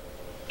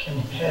can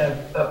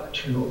have up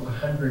to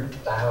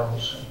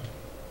 100,000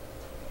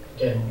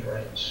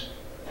 dendrites.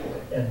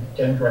 And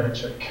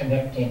dendrites are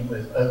connecting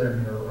with other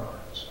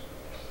neurons.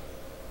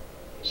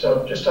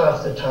 So just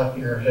off the top of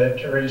your head,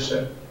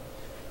 Teresa,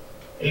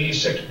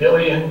 86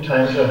 billion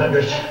times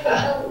 100,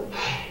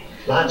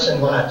 lots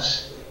and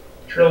lots,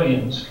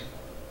 trillions.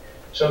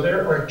 So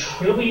there are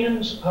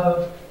trillions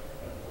of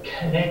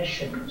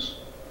connections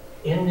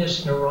in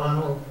this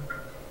neuronal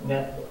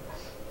network.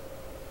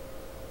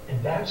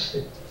 And that's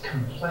the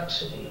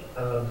complexity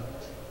of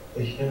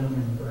the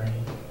human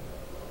brain.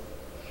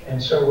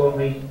 And so when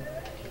we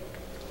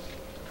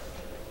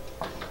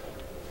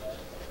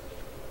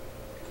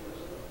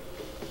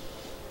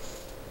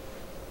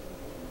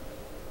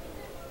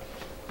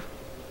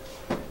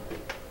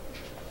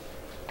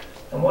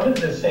and one of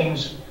the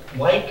things,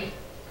 like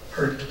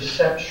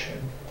perception,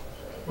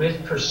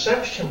 with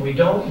perception we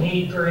don't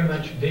need very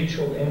much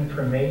visual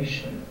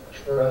information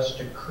for us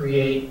to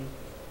create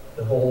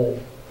the whole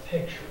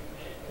picture.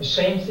 The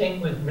same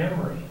thing with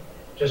memory.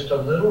 Just a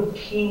little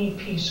teeny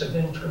piece of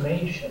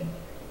information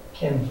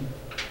can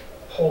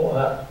pull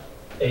up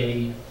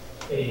a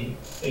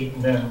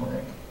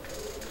memory.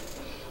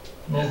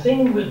 And the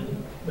thing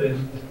with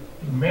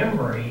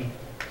memory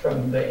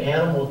from the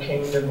animal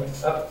kingdom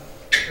up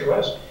to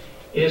us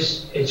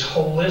is it's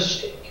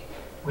holistic.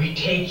 You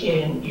take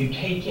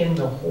in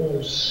the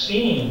whole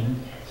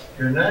scene.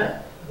 You're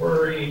not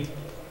worried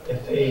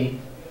if a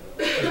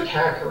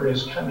attacker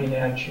is coming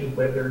at you,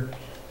 whether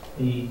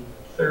the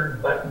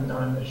third button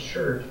on the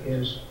shirt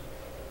is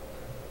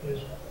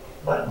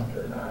buttoned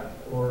or not,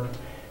 or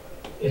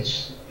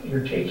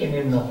you're taking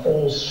in the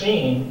whole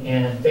scene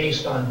and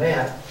based on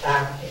that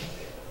acting.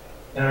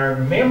 And our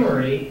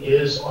memory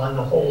is on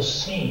the whole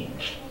scene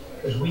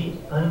because we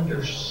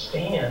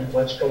understand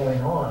what's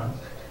going on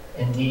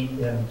and need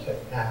them to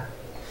act.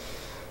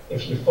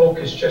 If you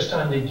focus just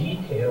on the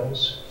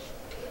details,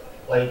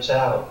 lights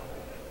out.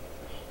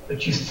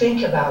 But you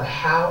think about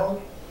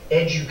how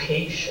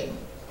education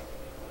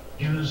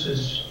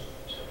uses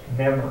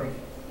memory.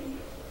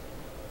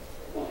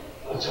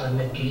 It's on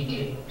the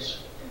details.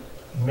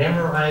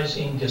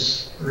 Memorizing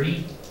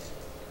discrete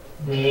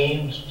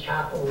names,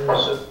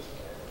 capitals of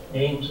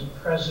names of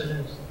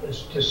presidents,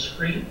 is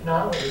discrete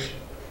knowledge.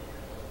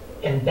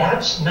 And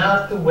that's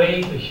not the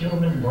way the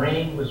human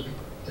brain was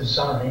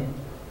designed.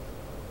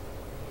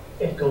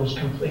 It goes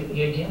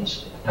completely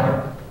against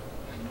it.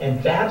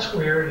 And that's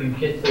where you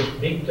get this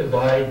big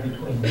divide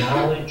between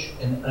knowledge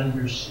and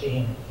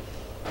understanding.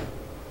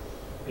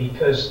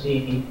 Because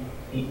the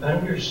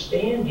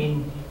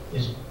understanding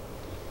is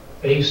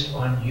based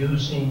on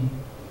using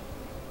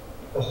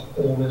the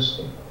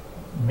holistic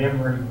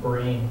memory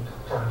brain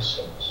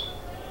process,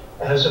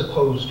 as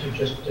opposed to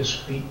just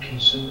discrete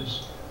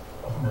pieces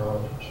of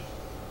knowledge.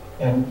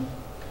 And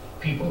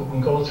people can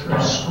go through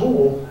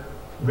school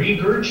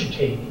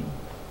regurgitating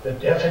the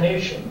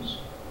definitions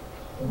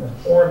and the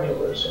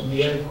formulas and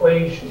the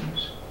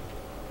equations,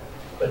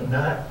 but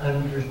not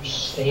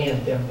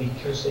understand them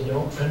because they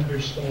don't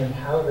understand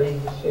how they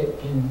fit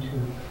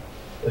into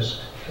this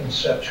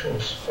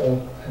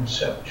whole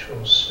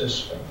conceptual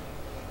system.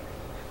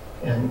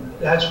 And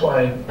that's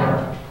why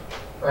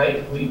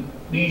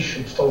we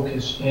should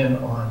focus in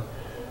on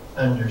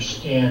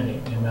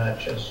understanding and not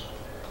just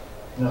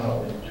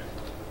knowledge.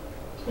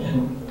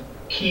 And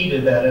key to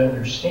that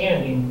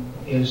understanding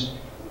is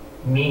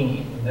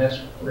meaning, and that's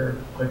where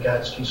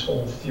Vygotsky's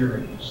whole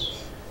theory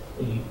is,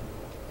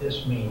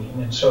 this meaning.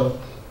 And so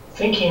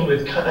thinking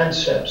with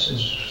concepts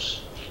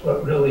is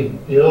what really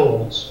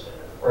builds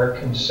our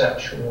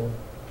conceptual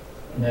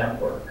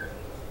network.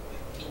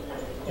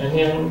 And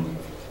then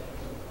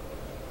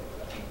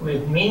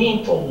with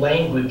meaningful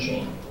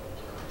languaging,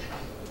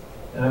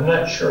 and I'm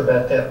not sure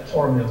about that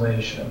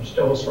formulation, I'm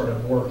still sort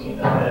of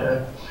working on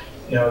it.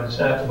 It's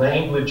not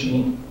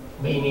languaging,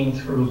 meaning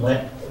through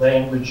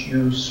language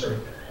use,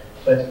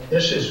 but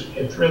this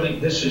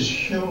is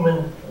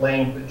human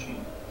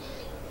languaging.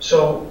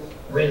 So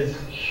with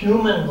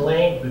human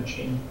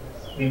languaging,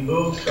 we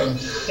move from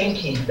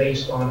thinking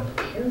based on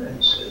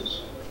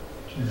appearances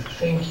to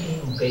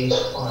thinking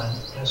based on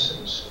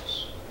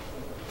essences.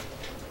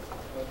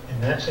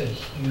 And that's a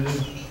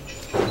huge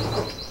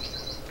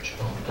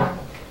jump.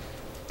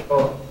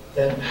 Well,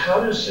 then how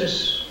does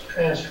this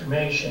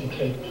transformation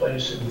take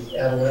place in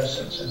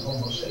adolescence and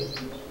Homo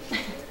sapiens?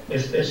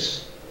 If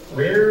this,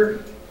 where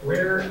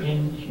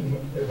in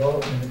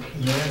development of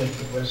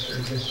humanity was there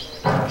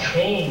this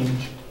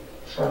change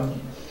from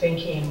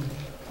thinking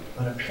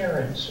on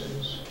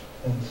appearances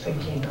and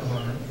thinking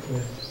on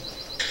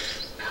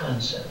with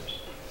concepts?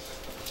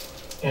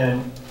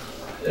 And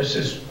this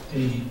is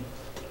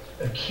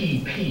a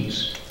key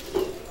piece.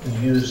 We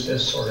use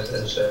this sort of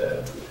as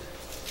a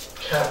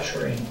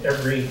capturing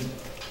every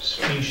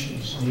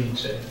species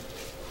needs a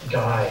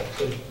guide,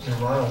 a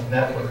neuronal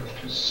network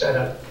to set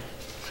up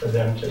for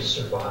them to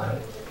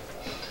survive.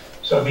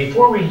 So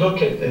before we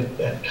look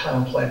at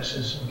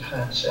complexes and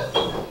concepts,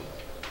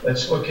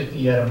 let's look at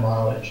the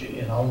etymology,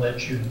 and I'll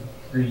let you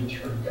read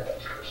through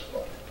that first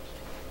one.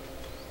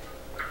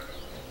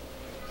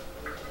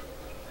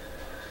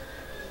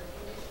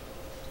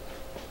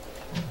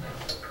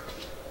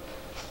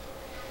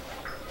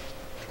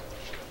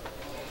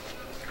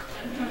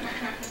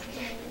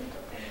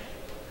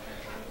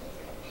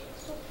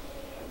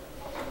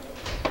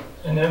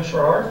 And then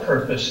for our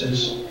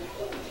purposes,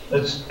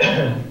 let's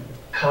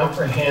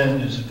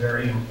comprehend is a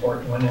very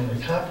important one, and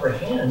the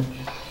comprehend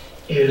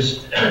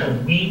is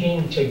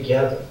weaving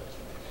together.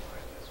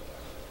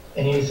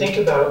 And you think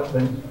about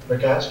when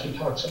Vygotsky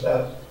talks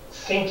about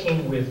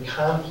thinking with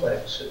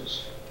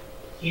complexes,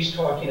 he's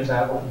talking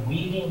about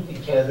weaving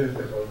together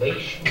the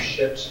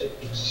relationships that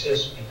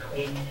exist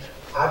between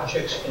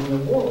objects in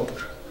the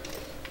world.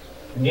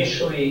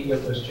 Initially,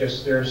 it was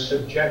just their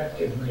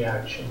subjective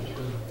reaction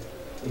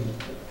to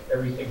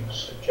everything was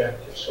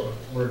subjective, so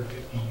a word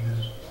could be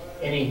used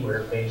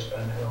anywhere based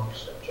on their own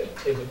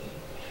subjectivity.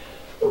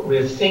 But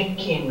with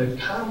thinking with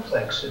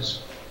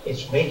complexes,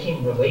 it's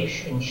making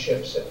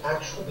relationships that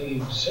actually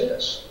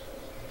exist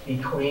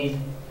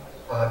between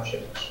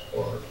objects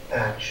or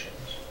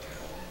actions.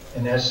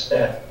 And that's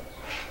that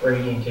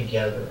bringing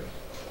together.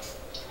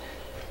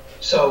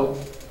 So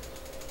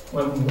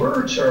when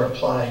words are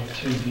applied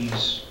to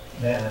these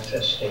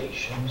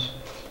manifestations,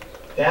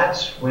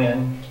 that's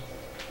when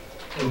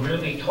we're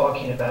really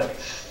talking about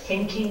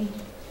thinking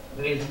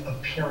with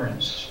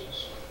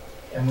appearances.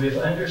 And we've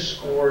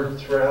underscored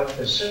throughout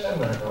the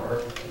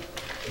seminar,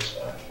 just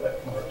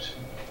what Marx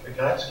and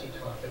Vygotsky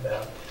talked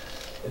about,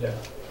 that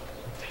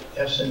if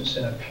essence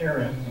and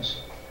appearance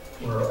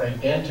were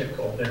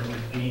identical, there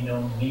would be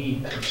no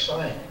need for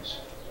science.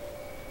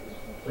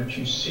 What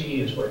you see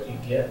is what you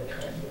get,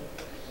 kind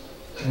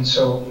of. And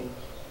so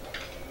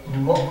a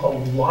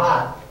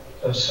lot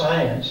of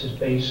science is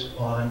based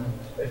on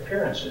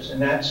appearances,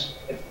 and that's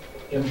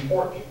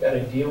important. You've got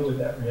to deal with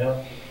that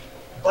reality.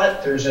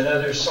 But there's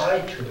another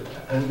side to it.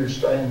 To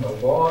understand the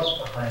laws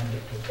behind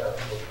it, you've got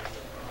to look at the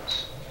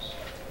process.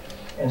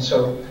 And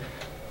so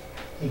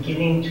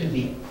getting to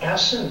the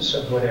essence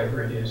of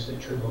whatever it is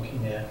that you're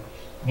looking at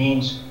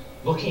means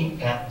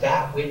looking at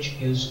that which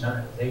is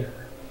not there.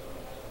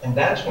 And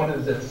that's one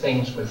of the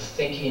things with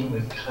thinking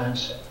with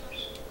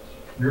concepts.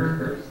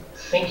 You're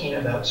thinking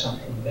about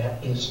something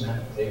that is not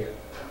there.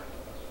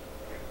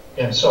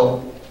 And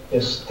so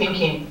this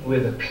thinking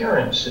with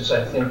appearances,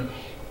 I think,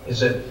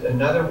 is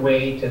another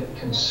way to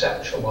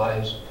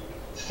conceptualize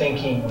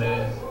thinking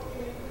with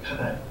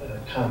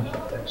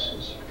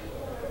complexes.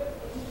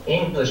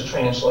 English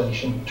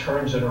translation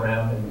turns it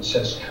around and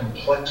says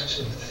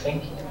complexive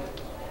thinking,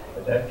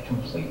 but that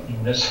completely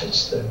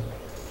misses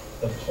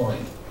the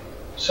point.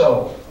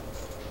 So,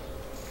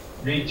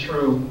 read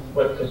through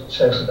what it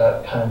says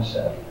about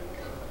concept.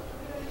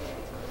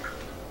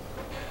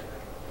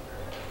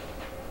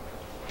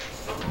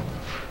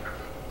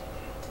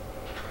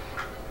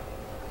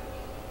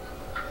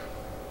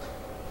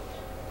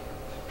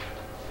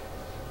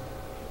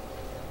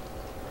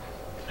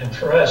 And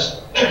for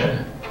us,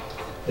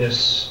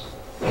 this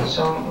is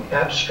some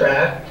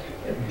abstract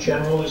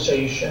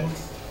generalization,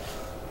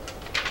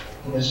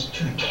 is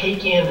to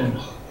take in and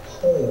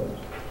hold.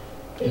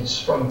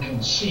 It's from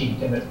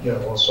conceit, and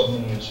it also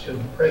means to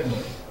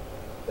impregnate.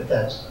 But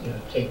that's,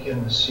 take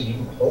in the seed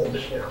and hold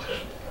it there for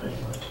 3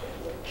 months.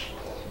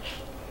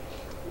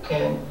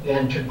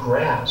 And to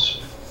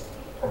grasp.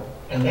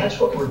 And that's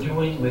what we're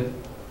doing with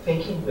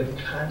thinking with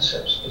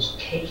concepts, is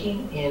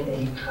taking in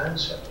a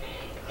concept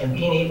and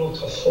being able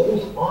to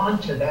hold on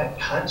to that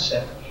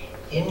concept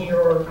in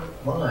your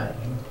mind,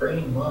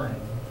 brain mind,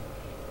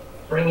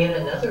 bring in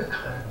another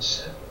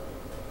concept,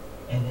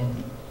 and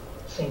then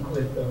think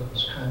with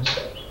those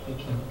concepts,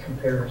 making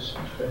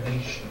comparisons,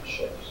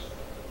 relationships.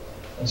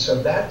 And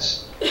so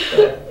that's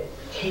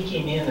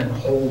taking in and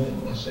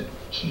holding is a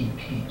key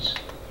piece.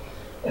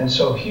 And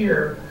so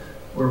here,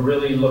 we're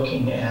really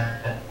looking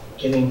at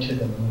getting to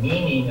the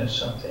meaning of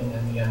something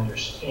and the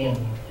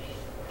understanding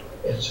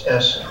its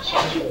essence, its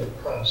whole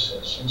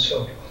process. And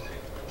so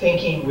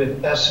thinking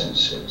with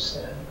essences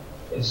then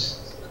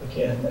is,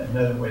 again,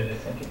 another way to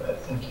think about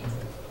thinking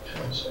with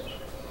concepts.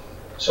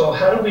 So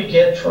how do we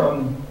get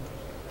from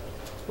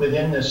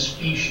within the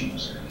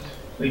species?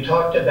 We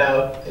talked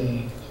about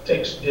the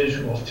fixed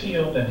visual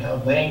field and how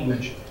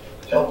language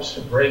helps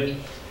to break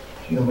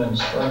humans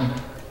from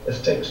the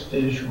fixed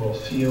visual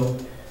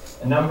field.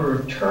 A number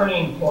of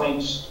turning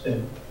points,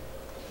 the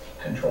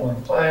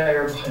controlling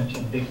fire,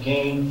 hunting big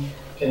game,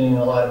 getting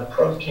a lot of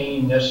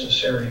protein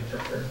necessary for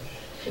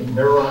the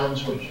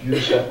neurons, which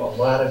use up a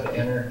lot of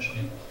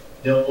energy,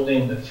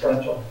 building the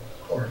frontal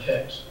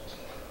cortex.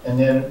 And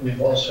then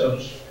we've also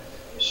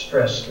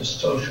stressed the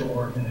social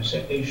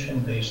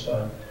organization based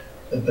on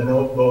the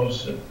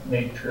bonobos of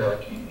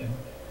matriarchy. And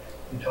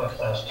we talked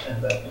last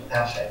time about the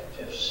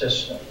affective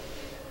system.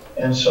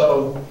 And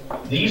so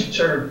these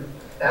are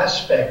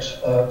aspects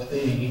of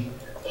the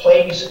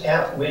place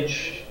at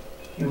which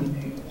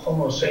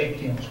Homo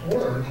sapiens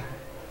were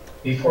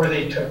before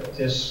they took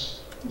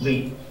this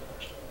leap.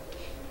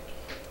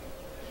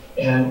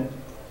 And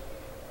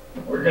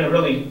we're going to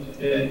really,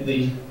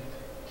 the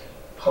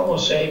Homo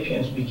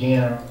sapiens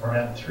began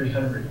around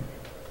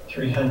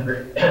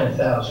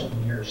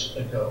 300,000 years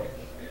ago.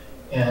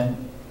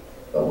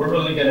 But we're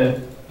really going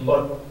to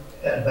look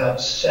at about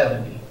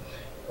 70.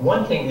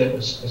 One thing that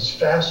was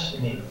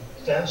fascinating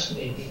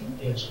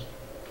is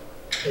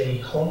the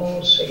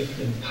Homo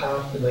sapien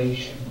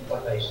population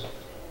by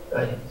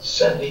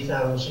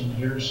 70,000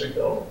 years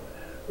ago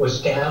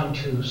was down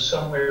to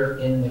somewhere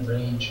in the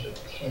range of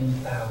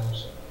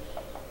 10,000.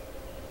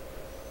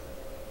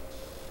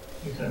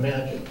 You can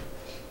imagine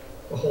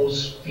the whole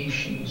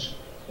species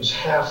is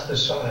half the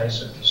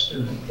size of the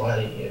student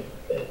body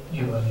at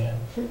UNM.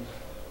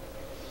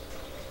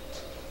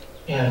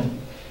 And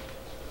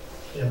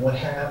what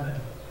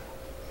happened?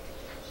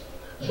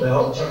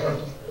 Well,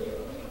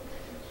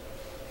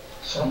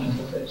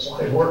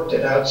 they worked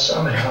it out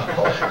somehow.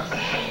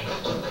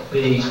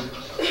 The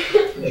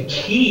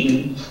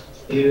key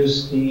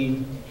is the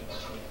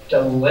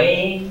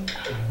delaying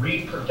of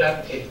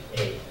reproductive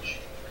age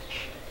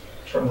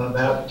from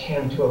about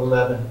 10 to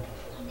 11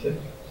 to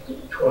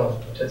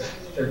 12 to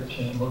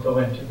 13. We'll go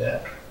into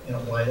that,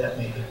 why that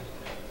may be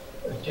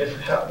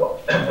different,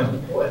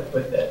 what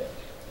that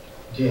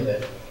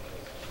did.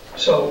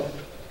 So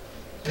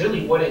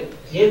really what it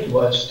did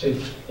was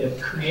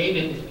it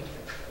created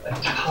a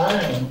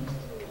time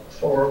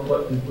for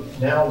what we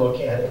would now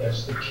look at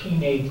as the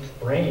teenage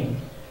brain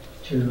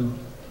to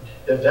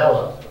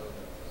develop.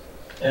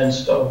 And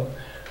so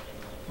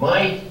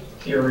my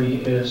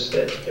theory is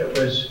that it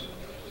was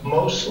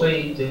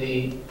mostly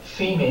the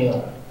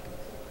female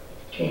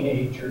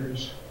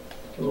teenagers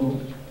who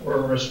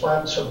were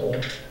responsible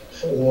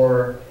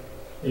for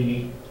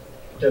the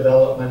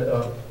development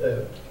of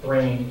the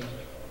brain,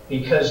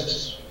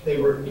 because they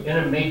were in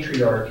a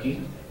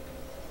matriarchy,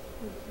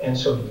 and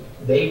so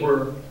they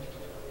were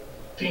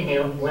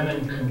female.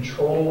 Women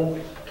controlled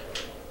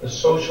the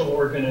social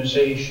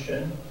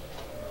organization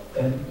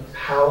and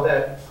how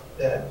that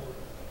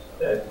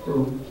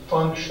group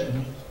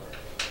functioned,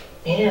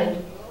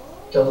 and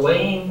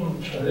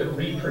delaying the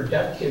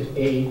reproductive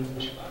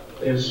age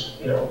is,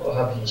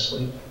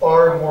 obviously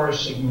far more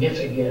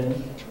significant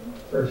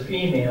for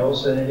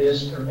females than it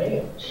is for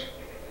males.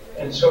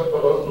 And so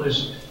it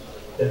was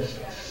the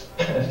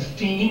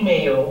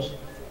females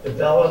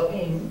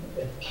developing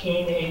a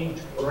teenage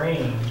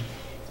brain,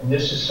 and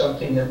this is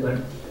something that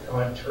went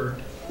on for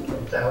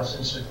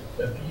thousands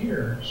of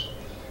years,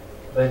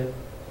 but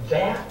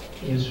that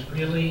is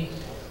really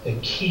the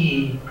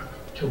key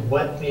to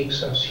what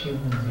makes us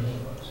human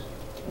beings.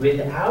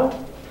 Without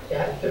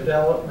that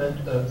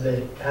development of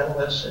the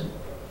adolescent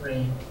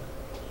brain,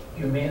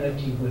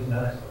 humanity would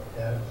not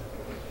have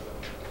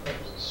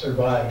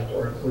survived,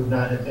 or would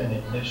not have been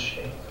in this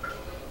shape.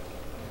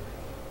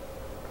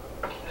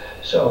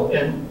 So,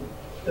 and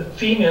the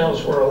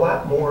females were a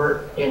lot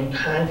more in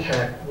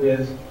contact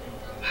with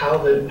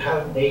how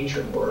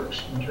nature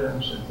works in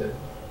terms of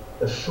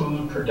the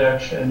food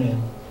production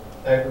and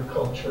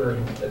agriculture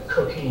and the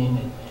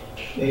cooking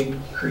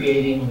and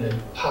creating the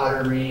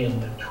pottery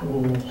and the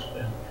tools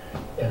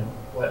and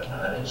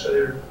whatnot. And so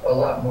they're a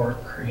lot more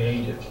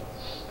creative.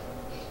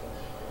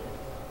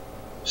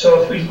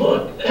 So if we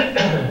look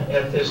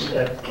at this,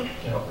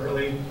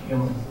 early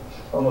human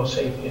Homo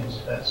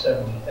sapiens about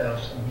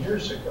 70,000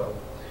 years ago,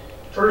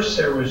 first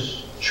there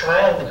was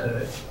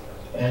childhood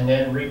and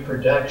then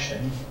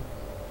reproduction,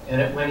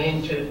 and it went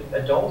into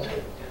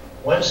adulthood.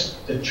 Once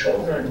the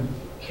children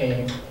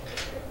came,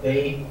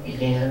 they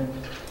began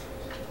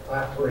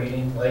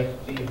operating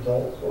like the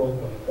adult world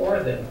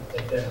before them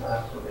had been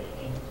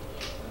operating,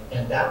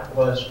 and that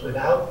was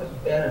without the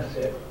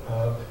benefit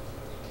of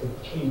the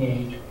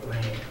teenage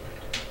brain.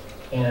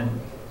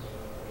 And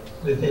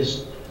with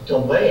this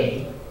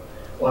delay,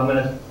 well, I'm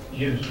going to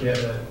use, we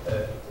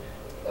have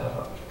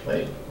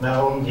my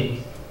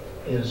Maombi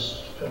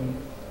is from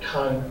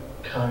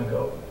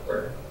Congo,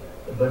 where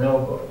the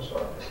bonobos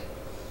are.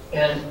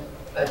 And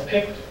I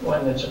picked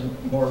one that's a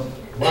more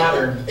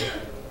modern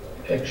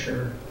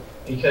picture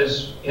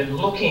because in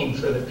looking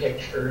for the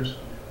pictures,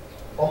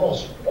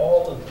 almost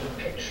all of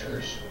the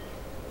pictures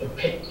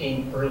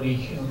depicting early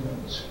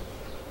humans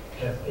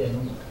have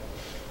been,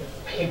 the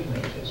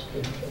pigment has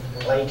been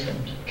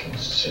enlightened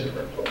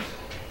considerably.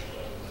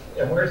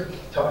 And we're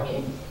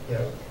talking,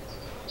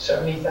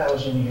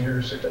 70,000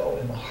 years ago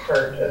in the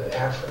heart of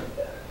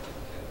Africa.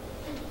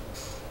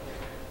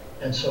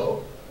 And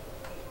so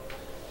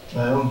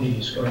Maombi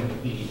is going to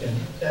be, and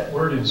that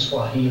word in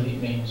Swahili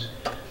means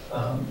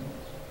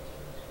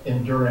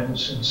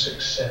endurance and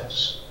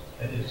success.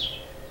 That is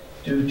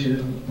due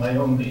to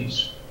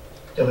Maombi's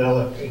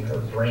developing her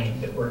brain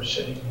that we're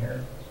sitting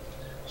here.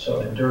 So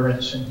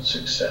endurance and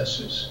success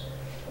is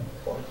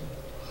important.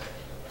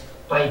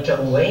 By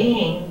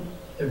delaying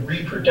the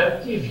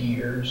reproductive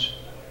years,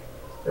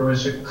 there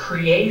was a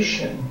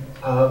creation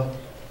of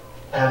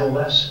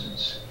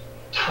adolescence,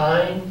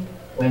 time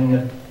when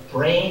the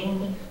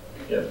brain,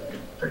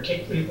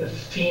 particularly the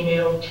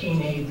female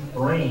teenage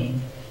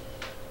brain,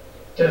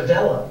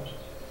 developed.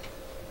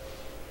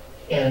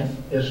 And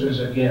this was,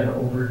 again,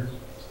 over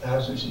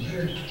thousands of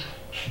years.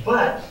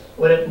 But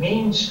what it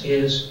means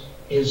is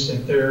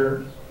that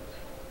they're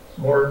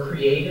more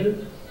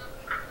creative,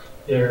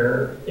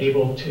 they're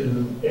able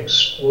to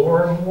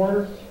explore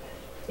more,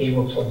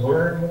 able to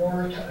learn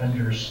more, to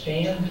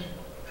understand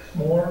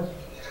more.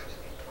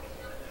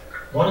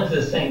 One of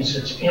the things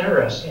that's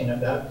interesting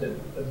about the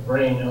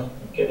brain, I'll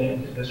get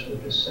into this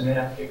with the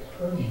synaptic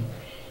pruning,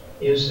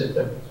 is that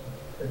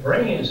the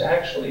brain is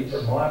actually,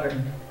 for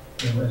modern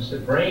humans, the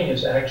brain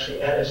is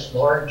actually at its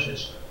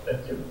largest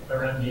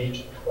around the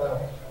age of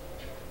 12.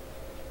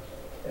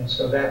 And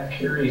so that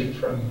period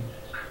from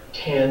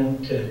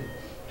 10 to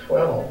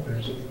 12,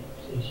 there's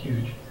a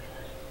huge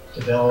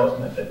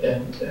development, but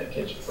then that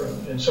gets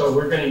pruned. And so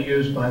we're going to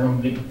use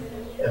Maombi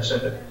as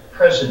a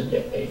present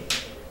day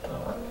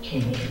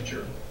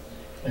teenager.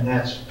 And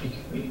that's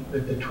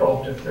with the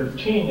 12 to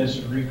 13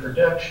 is the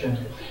reproduction.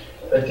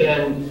 But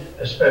then,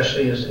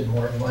 especially as in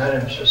more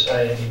modern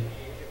society,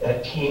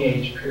 that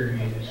teenage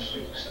period is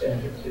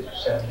extended to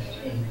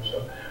 17.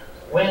 So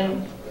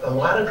when a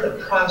lot of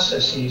the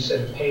processes that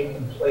have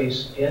taken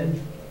place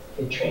in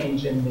the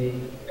change in the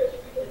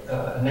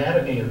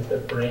anatomy of the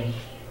brain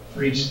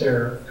reach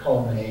their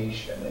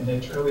culmination. And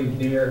it's really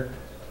there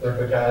where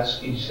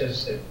Vygotsky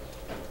says that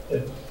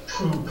the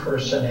true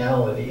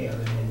personality of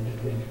an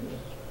individual.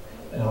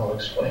 And I'll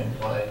explain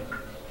why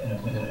in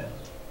a minute.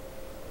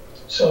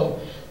 So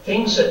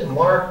things that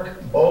mark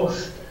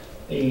both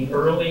the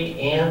early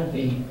and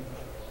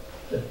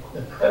the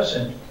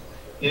present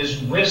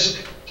is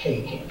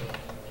risk-taking.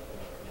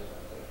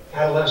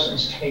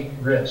 Adolescents take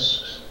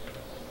risks.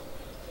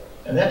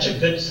 And that's a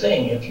good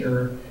thing if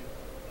you're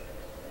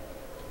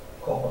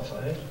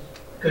qualified.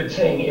 Good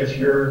thing if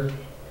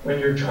when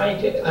you're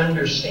trying to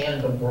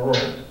understand the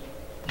world,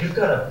 you've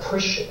got to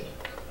push it.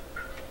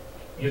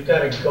 You've got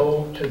to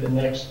go to the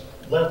next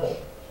level.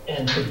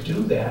 And to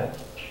do that,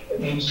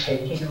 it means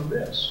taking a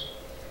risk.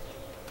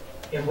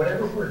 In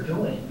whatever we're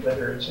doing,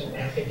 whether it's in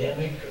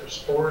academic or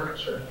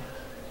sports or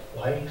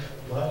life,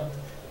 love,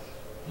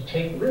 you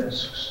take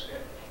risks.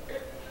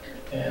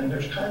 and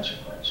there's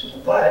consequences.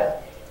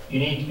 But you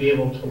need to be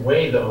able to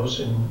weigh those,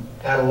 and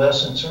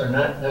adolescents are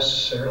not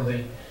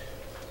necessarily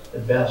the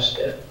best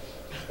at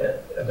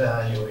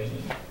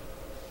evaluating.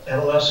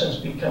 Adolescents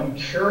become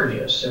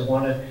curious. They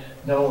want to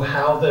know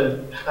how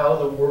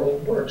the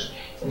world works.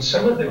 And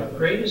some of the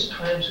greatest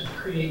times of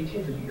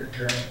creativity are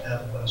during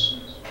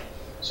adolescence.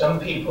 Some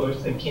people are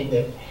thinking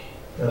that,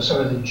 you know,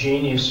 some of the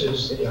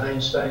geniuses, the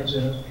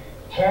Einsteins,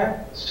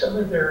 had some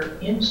of their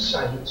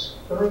insights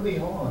early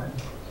on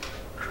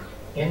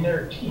in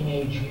their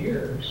teenage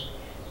years,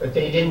 but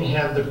they didn't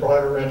have the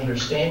broader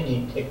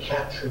understanding to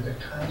capture the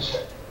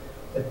concept.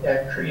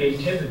 That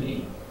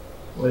creativity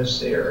was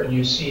there, and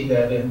you see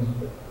that in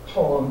the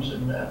poems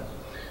and that.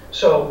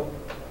 So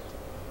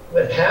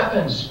what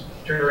happens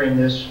during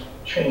this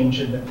change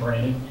in the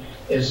brain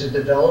is the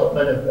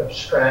development of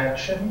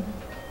abstraction,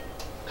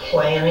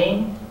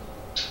 planning,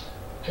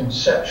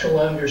 conceptual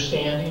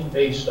understanding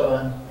based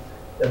on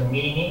the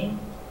meaning,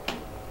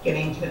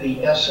 getting to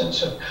the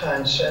essence of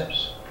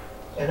concepts,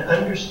 and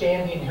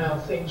understanding how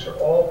things are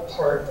all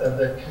part of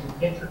an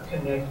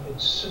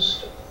interconnected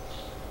system.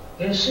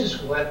 This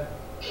is what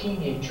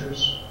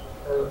teenagers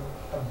are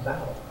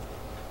about.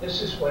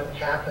 This is what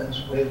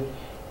happens with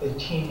the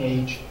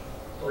teenage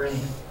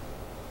brain.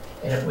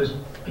 And it was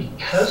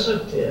because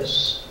of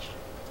this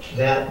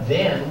that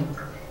then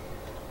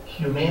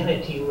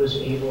humanity was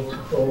able to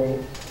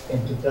go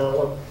and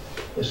develop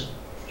this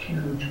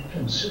huge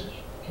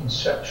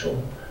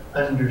conceptual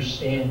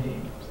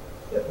understanding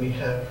that we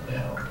have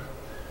now.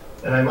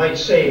 And I might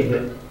say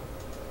that,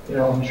 you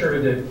know, I'm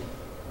sure that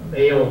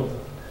male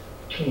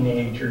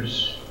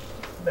teenagers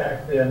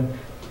back then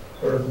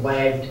sort of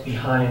lagged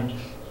behind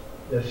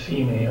the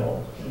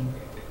female. And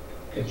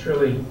it's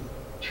really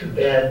too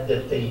bad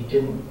that they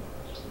didn't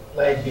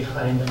lag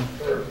behind them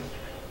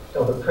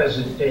till the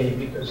present day,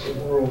 because the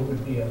world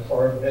would be a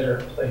far better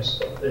place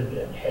to live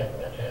in had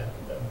that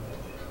happened than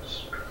it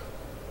is.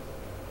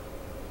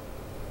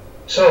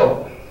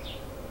 So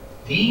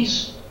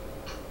these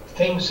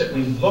things that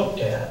we looked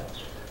at,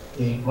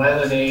 the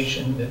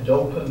myelination, the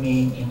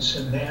dopamine, and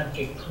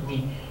synaptic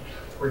cleaning,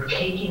 were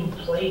taking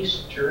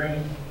place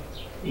during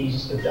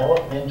these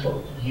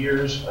developmental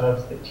years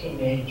of the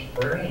teenage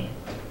brain.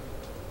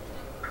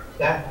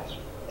 That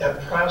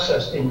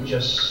process didn't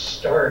just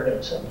start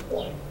at some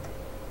point.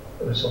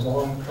 It was a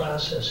long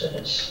process, and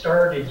it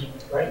started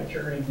right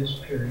during this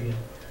period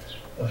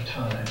of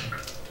time.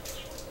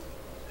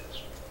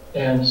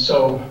 And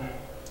so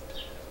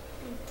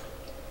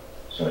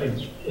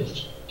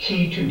it's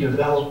key to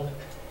develop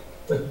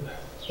the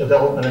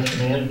development of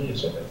humanity.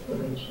 Is it?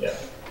 Yeah.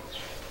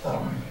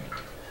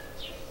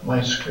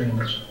 My screen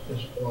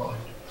is blocked.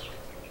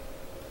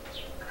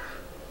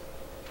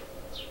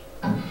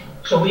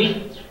 So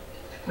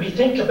we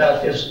think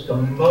about this, the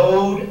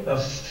mode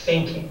of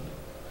thinking.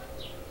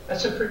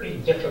 That's a pretty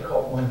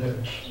difficult one to,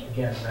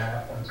 again,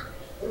 wrap on.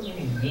 What do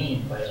we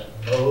mean by a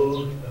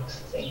mode of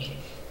thinking?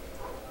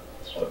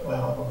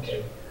 Well,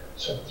 okay,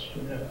 so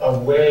a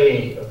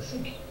way of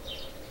thinking,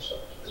 so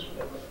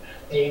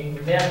a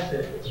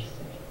method of thinking.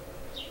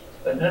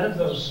 But none of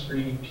those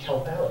three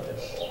help out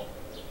at all.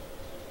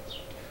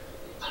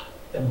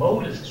 The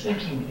mode of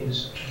thinking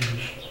is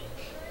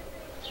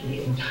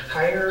the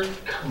entire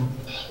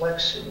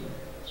complexity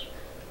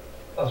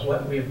of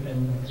what we've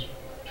been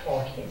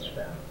talking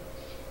about.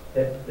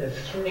 That the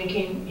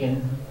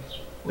thinking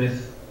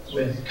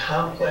with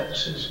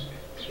complexes,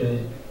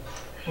 the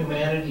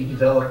humanity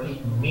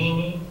developing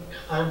meaning,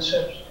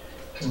 concepts,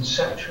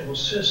 conceptual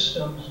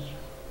systems,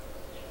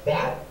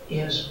 that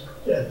is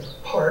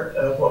part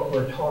of what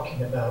we're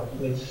talking about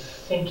with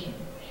thinking.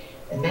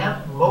 And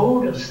that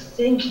mode of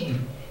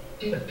thinking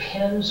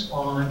depends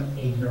on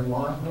a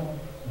neuronal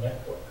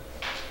network.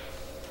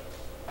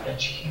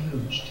 That's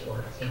huge to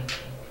our thinking.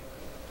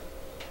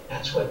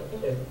 That's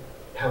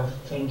how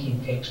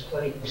thinking takes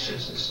place,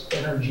 is this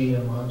energy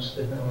amongst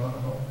the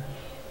neuronal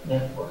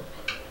network.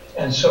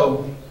 And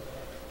so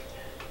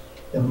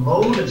the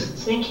mode of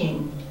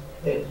thinking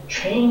that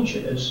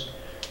changes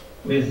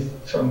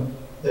from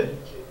the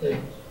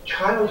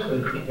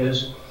childhood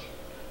is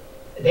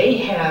they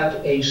have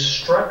a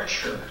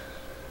structure,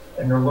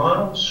 a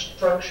neuronal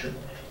structure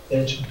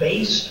that's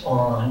based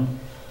on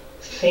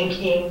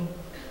thinking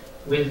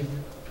with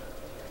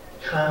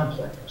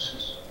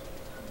complexes.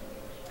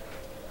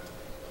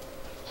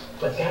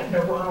 But that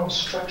neuronal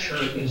structure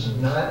is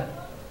not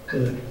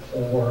good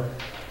for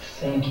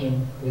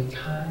thinking with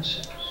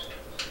concepts.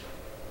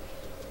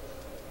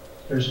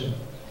 There's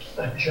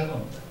a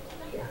jump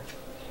here.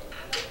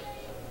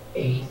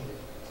 A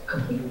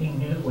completely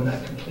new, well,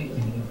 not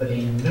completely new, but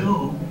a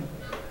new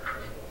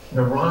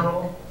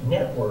neuronal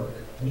network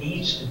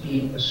needs to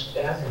be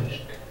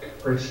established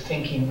for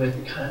thinking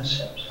with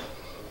concepts.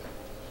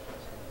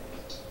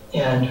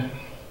 And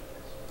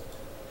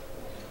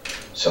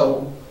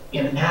so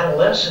in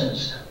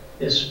adolescence,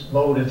 this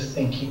mode of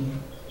thinking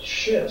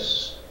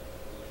shifts.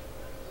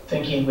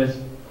 Thinking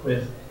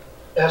with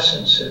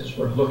essences,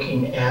 we're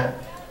looking at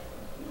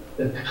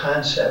the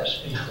concepts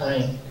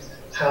behind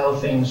how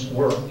things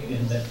work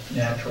in the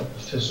natural,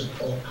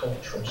 physical,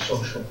 cultural,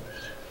 social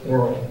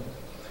world.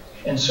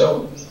 And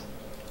so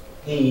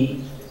the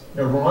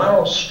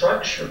neuronal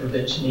structure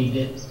that's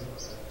needed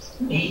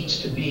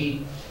needs to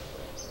be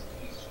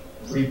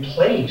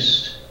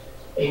replaced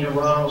a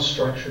neuronal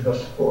structure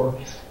before.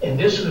 And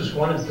this was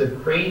one of the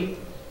great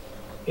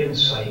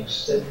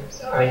insights that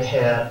I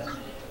had.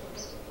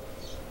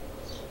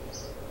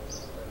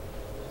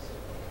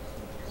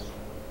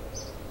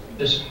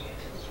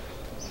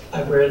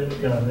 I've read,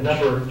 the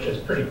number is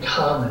pretty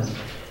common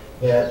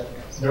that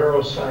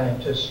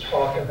neuroscientists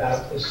talk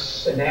about this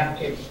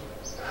synaptic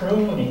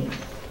pruning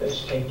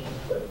that's taking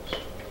place,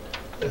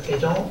 but they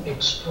don't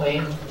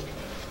explain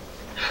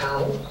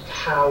how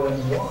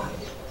and why.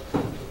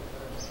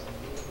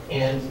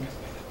 And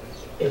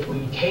if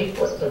we take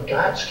what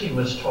Vygotsky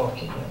was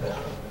talking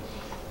about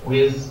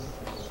with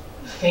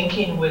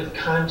thinking with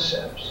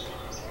concepts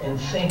and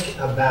think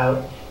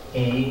about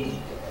a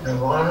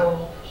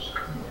neuronal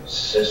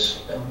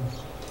system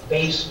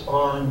based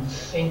on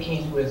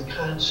thinking with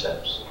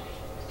concepts,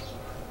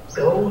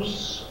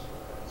 those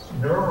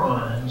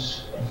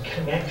neurons and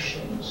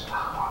connections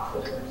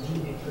that are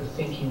needed for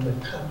thinking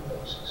with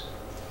complexes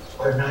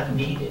are not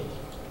needed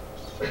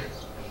for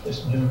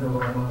this new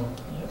neuronal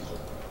network.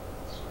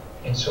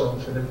 And so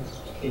for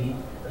the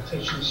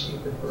efficiency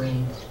of the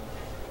brain,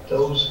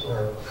 those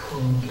are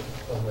pruned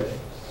away.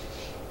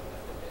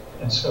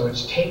 And so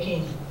it's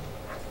taking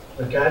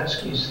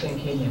Vygotsky's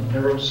thinking in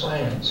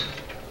neuroscience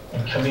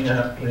and coming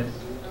up with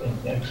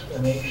an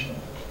explanation.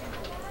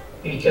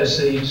 Because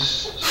the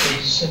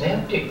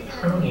synaptic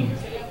pruning,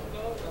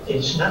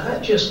 it's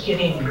not just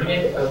getting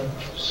rid of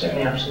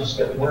synapses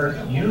that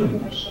weren't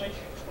used,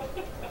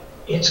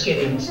 it's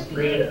getting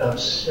rid of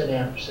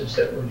synapses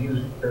that were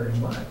used very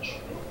much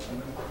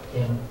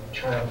in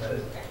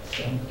childhood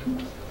and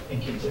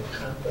thinking with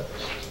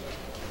complexes.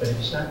 But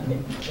it's not,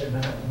 they're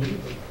not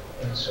needed,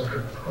 and so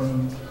they're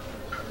pruned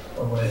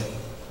away.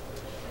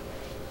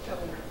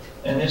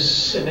 And this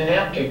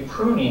synaptic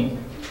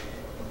pruning,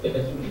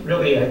 it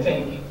really, I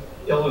think,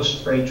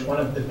 illustrates one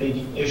of the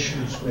big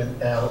issues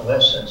with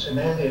adolescence, and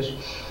that is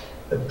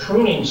the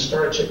pruning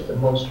starts at the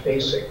most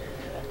basic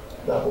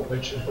level,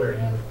 which is where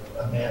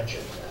you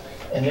imagine.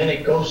 And then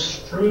it goes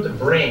through the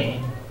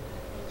brain.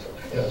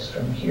 It goes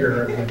from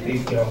here, it would be,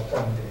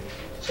 from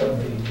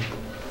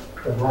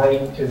the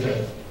right to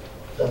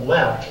the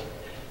left.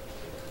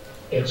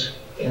 It's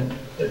in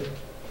the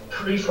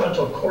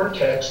prefrontal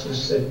cortex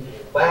is the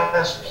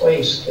last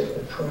place that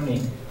the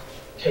pruning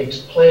takes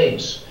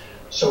place.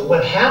 So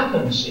what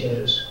happens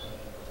is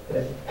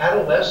that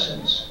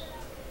adolescents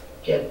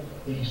get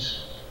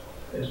this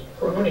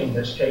pruning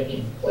that's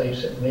taking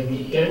place and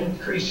maybe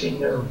increasing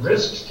their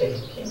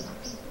risk-taking,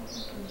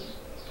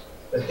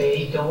 but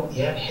they don't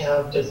yet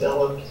have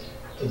developed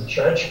the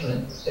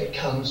judgment that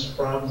comes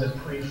from the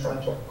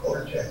prefrontal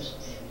cortex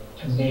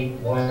to make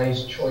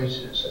wise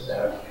choices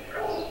about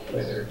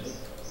whether to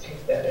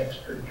take that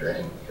extra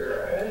drink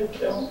or I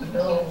don't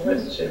know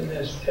what's in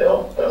this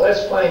pill, but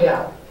let's find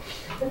out.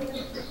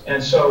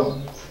 And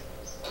so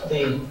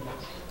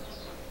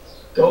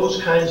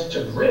those kinds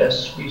of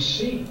risks we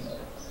see.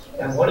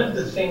 And one of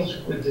the things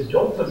with the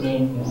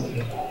dopamine in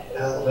the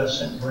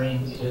adolescent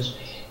brain is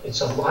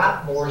it's a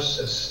lot more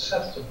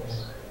susceptible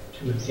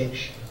to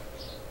addiction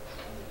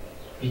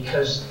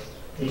because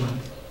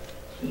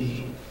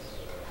the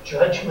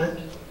judgment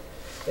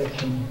that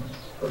can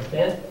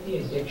prevent the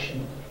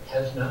addiction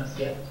has not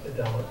yet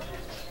developed.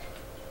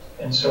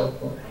 And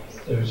so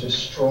there's a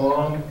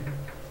strong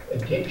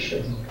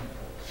addiction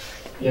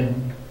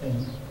in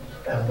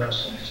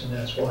adolescence, and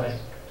that's why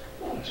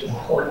it's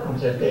important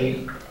that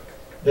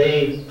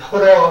they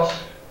put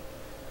off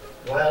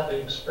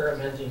wildly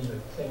experimenting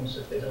with things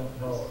that they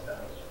don't know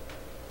about.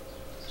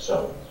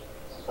 So,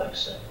 like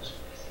sex.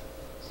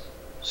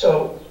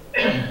 So,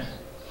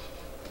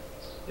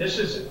 this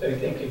is, I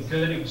think, a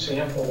good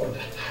example of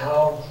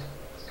how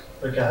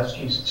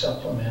Vygotsky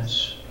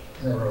supplements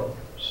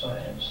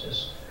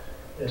neuroscience,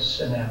 this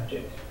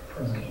synaptic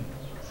pruning.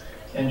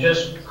 And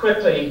just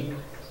quickly,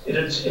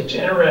 it's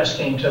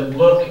interesting to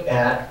look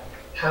at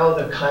how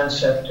the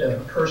concept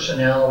of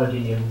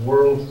personality and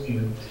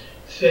worldview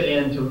fit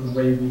into the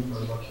way we were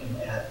looking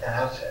at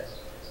affect.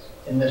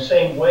 In the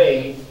same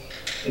way,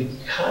 the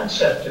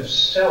concept of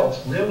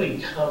self really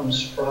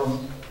comes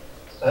from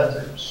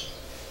others.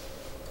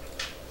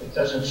 It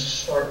doesn't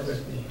start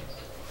with the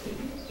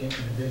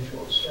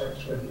individual, it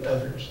starts with the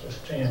others, the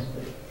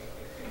family.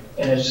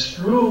 And it's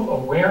through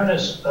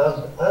awareness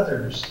of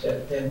others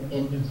that then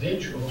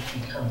individuals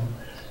become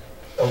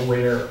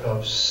aware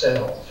of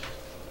self.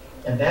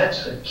 And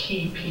that's a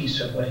key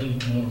piece of what he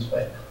means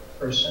by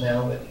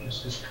personality,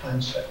 is this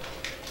concept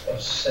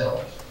of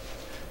self.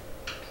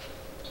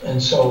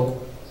 And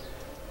so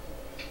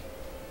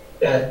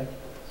that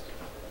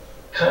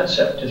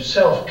concept of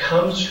self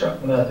comes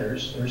from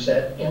others. There's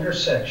that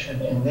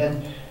intersection, and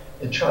then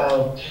the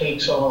child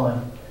takes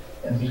on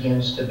and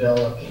begins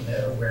developing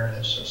that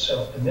awareness of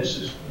self. And this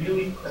is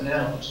really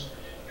pronounced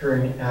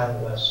during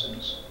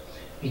adolescence.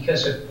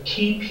 because a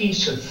key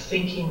piece of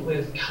thinking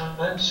with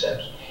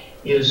concepts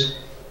is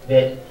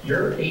that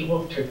you're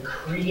able to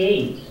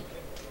create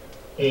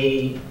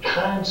a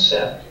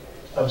concept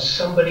of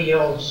somebody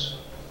else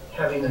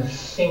having a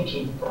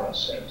thinking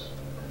process.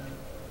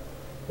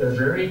 They're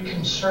very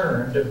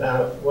concerned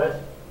about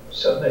what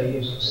somebody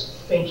is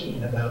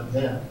thinking about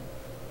them.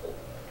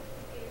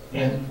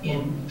 And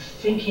in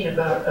thinking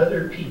about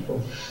other people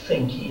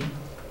thinking,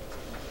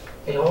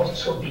 they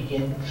also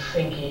begin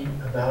thinking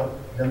about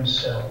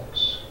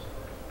themselves.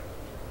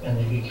 And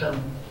they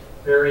become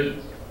very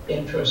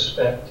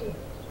introspective.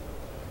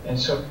 And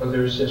so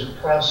there's this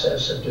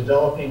process of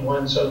developing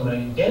one's own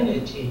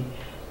identity,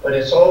 but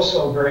it's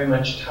also very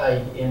much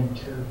tied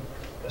into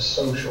a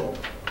social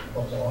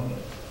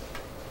belonging.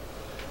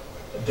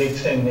 The big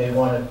thing they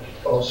want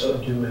to also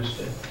do is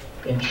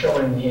to, in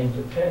showing the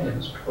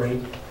independence,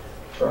 break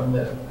from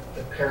the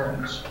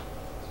parents.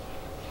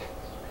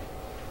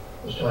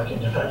 I was talking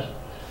to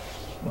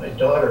my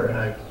daughter, and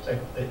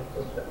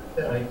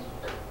I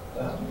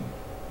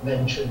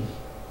mentioned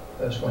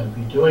I was going to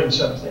be doing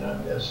something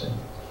on this, and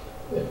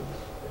the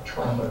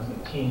trauma of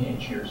the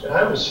teenage years. And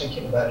I was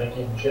thinking about it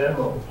in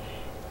general,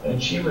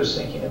 and she was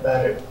thinking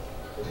about it,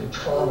 the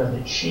trauma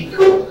that she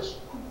caused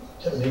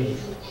to me.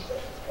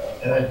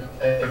 And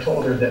I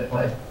told her that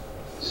my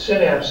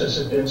synapses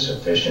have been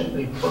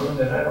sufficiently pruned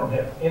that I don't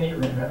have any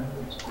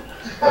remembrance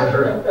of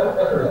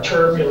her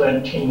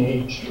turbulent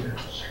teenage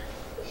years.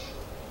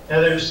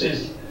 Now there's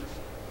this,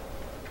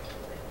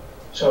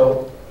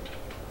 so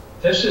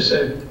this is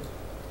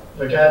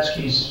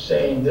Vygotsky's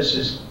saying this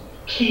is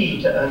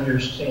key to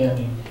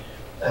understanding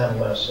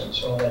adolescence.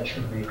 So I'll let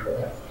you read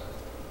that.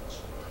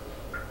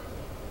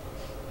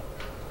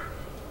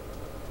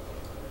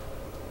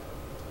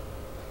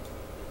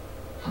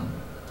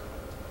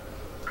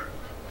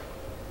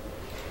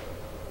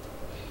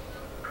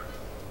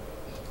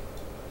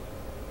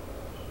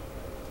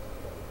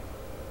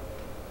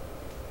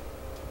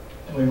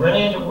 And we run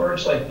into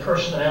words like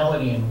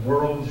personality and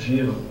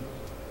worldview.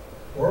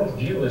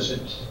 Worldview is a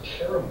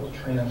terrible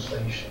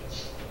translation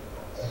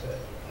of it.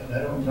 And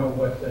I don't know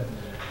what the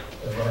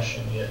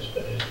Russian is,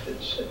 but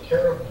it's a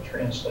terrible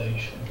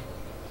translation.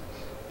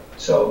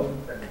 So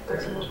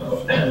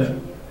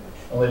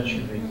I'll let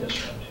you read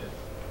this one too.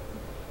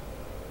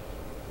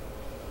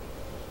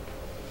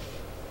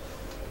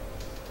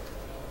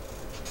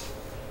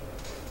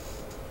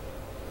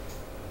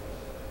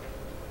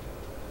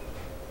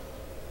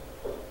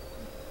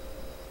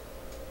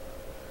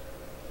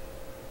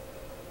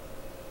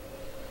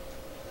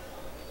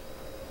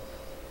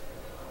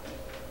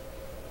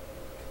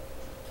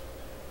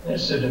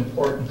 This is an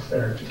important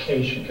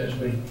clarification because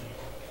we,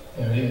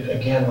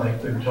 again,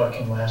 like we were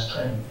talking last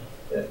time,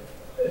 that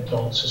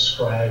adults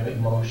ascribe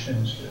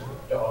emotions to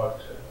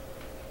dogs or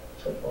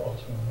football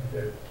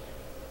team.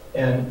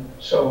 And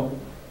so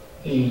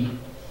the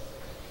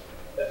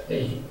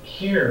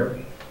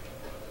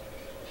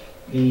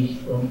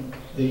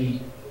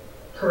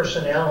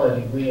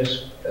personality, we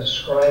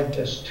ascribe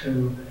this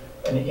to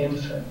an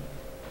infant.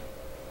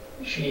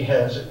 She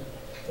has,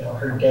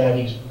 her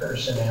daddy's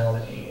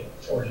personality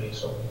at 4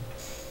 days old.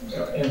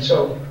 And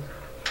so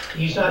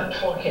he's not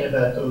talking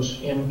about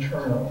those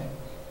internal,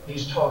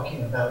 he's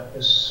talking about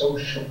the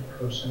social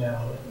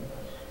personality.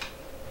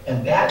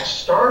 And that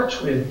starts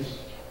with,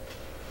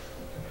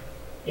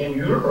 in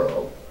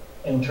utero,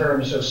 in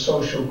terms of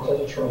social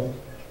cultural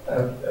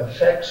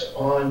effects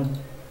on,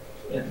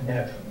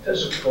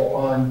 physical,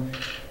 on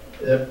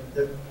the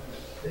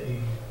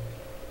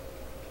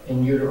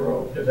in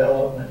utero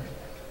development.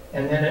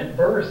 And then at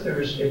birth,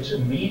 it's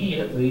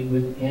immediately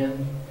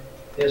within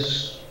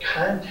this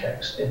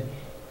context. And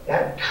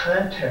that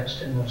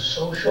context and the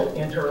social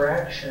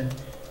interaction,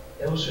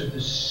 those are the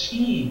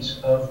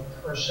seeds of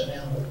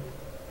personality.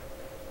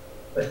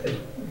 But the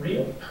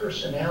real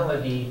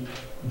personality,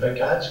 in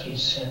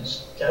Vygotsky's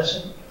sense,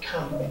 doesn't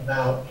come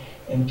about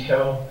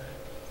until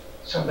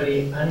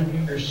somebody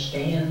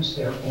understands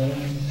their own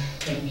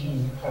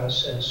thinking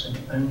process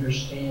and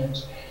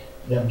understands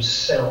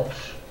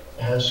themselves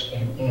as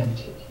an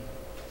entity.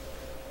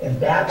 And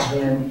that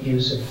then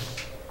is a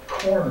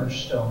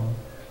cornerstone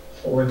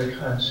for the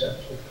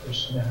concept of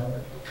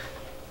personality.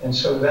 And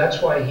so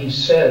that's why he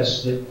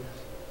says that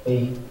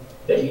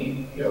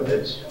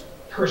that's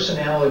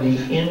personality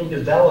in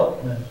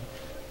development,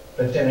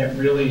 but then it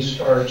really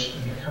starts to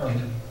become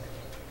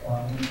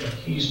what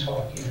he's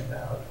talking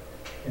about,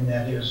 and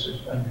that is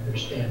an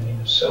understanding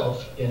of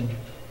self in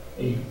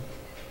the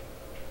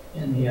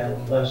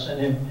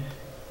adolescent.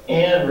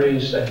 And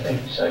raised, I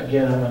think,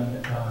 again,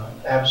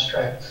 on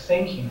abstract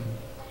thinking.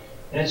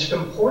 And it's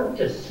important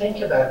to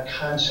think about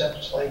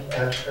concepts like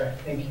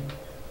abstract thinking.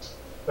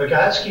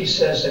 Vygotsky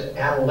says that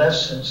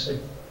adolescence,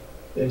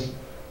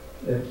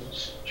 the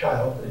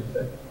child,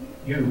 the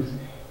youth,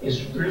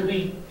 is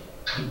really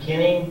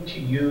beginning to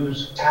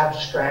use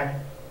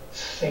abstract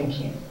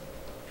thinking.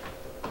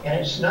 And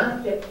it's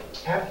not that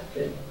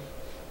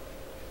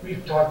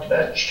we've talked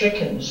about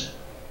chickens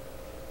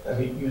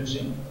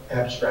using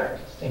abstract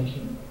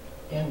thinking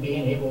and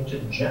being able to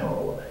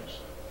generalize.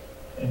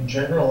 and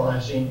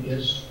generalizing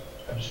is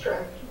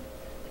abstracting.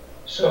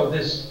 So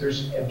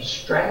there's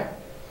abstract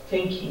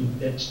thinking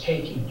that's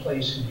taking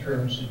place in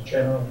terms of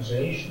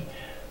generalization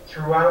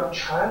throughout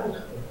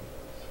childhood.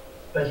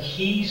 But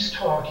he's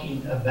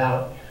talking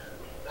about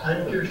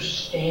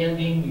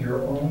understanding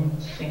your own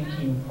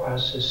thinking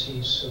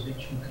processes so that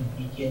you can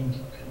begin to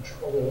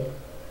control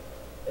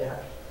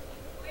that.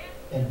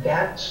 And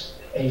that's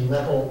a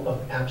level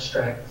of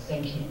abstract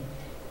thinking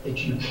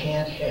that you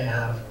can't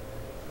have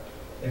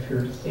if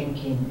your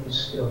thinking is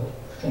still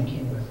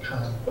thinking with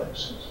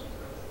complexes.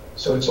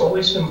 So it's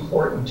always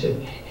important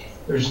to,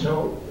 there's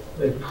no,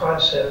 the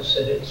process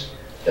that it's,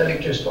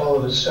 doesn't just all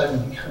of a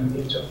sudden become,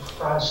 it's a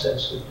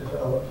process of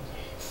development.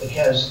 It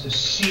has the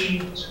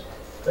seeds,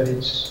 but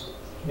its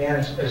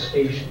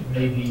manifestation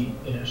may be,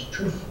 in its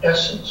true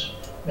essence,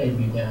 may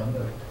be down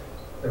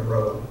the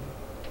road.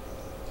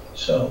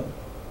 So,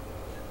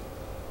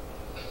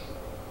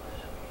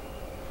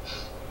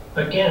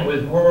 again,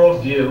 with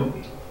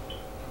worldview,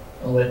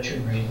 I'll let you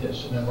read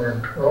this, and then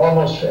we're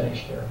almost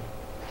finished here.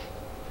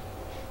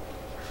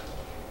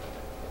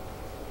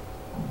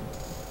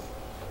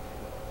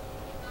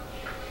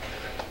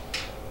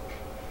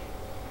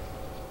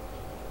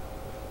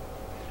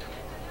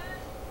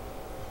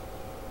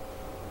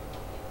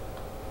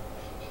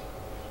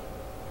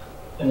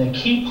 And the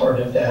key part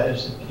of that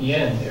is at the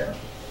end there.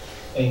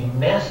 A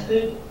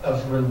method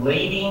of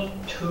relating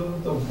to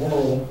the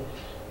world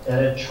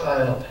that a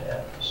child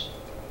has.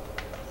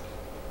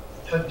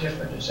 How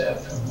different is that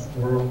from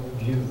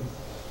worldview?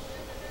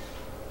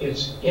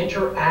 It's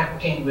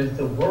interacting with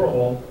the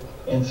world,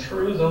 and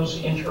through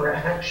those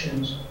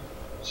interactions,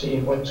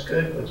 seeing what's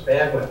good, what's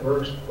bad, what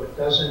works, what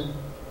doesn't.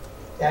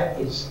 That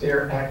is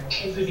their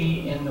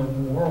activity in the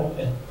world,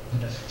 and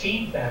the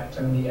feedback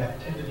from the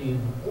activity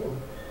in the world.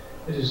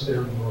 It is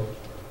their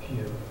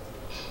worldview.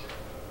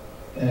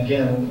 And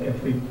again,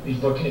 if we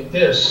look at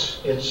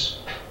this, it's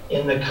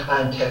in the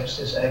context,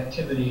 this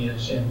activity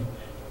is in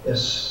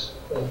this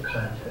whole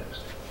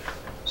context.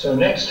 So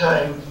next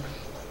time,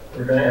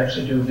 we're going to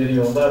actually do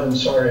video 11.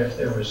 Sorry if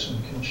there was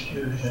some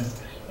confusion.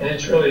 And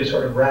it's really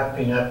sort of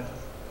wrapping up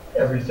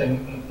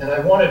everything. And I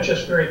want to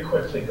just very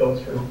quickly go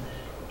through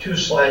 2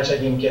 slides I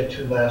didn't get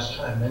to last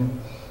time. And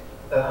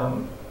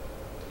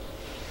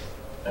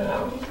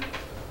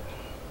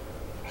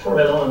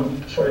Freud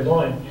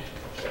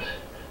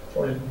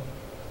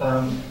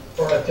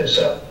brought this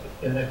up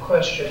in a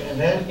question, and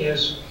that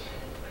is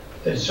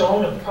the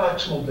zone of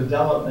proximal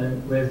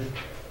development with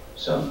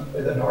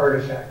an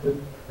artifact, with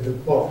a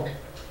book,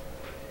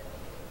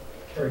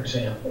 for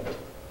example.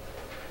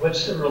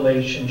 What's the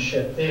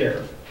relationship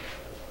there?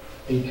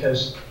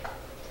 Because,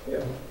 you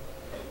know,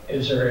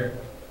 is there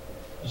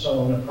a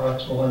zone of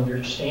proximal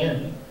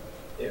understanding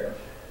there?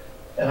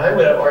 And I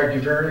would argue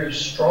very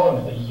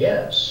strongly,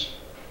 yes,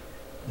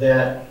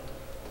 that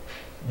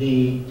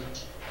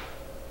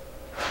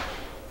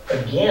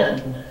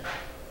again,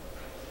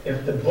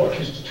 if the book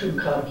is too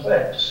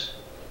complex,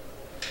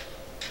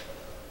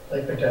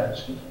 like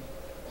Vygotsky,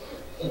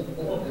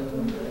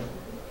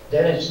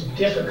 then it's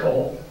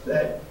difficult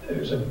that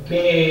there's a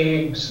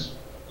big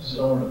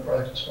zone of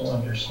proximal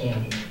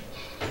understanding.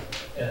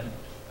 And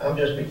I'm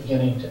just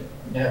beginning to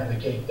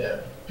navigate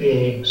that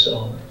big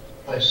zone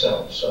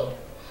myself. So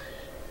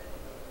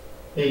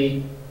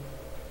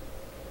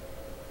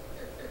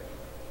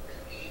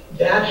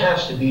that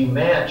has to be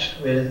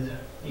matched with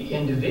the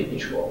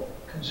individual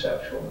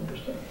conceptual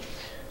understanding.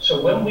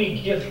 So when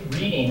we give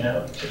reading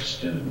out to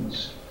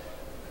students,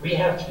 we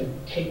have to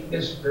take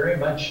this very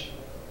much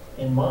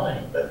in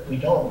mind, but we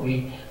don't.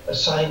 We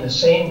assign the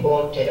same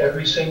book to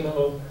every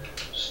single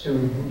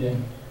student,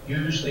 and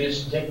usually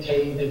it's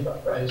dictated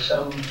by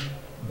some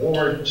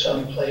board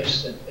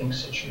someplace that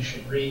thinks that you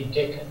should read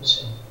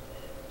Dickens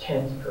in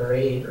 10th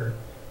grade, or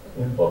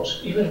in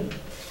books, even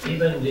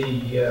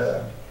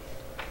the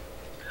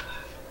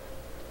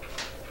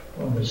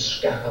one was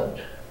Scout,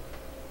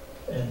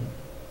 and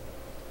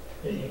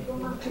To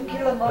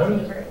Kill a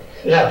Mockingbird.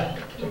 Yeah,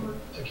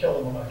 to Kill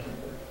a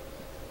Mockingbird.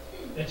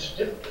 It's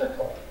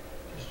difficult.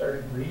 I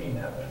started reading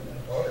that with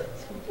my daughter.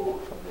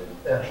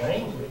 That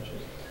language.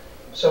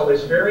 So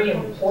it's very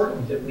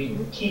important that we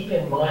keep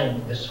in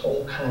mind this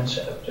whole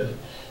concept of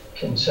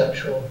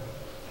conceptual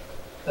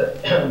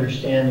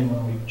understanding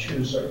when we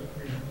choose our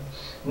reading.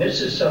 And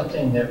this is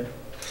something that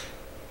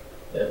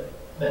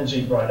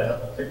Lindsay brought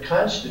up. The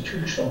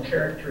constitutional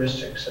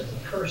characteristics of the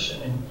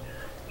person, and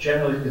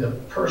generally the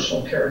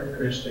personal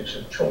characteristics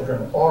of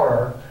children,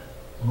 are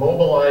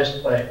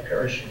mobilized by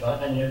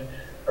parashivanya,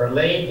 are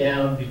laid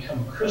down,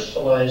 become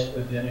crystallized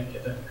within a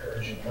given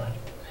parashivanya.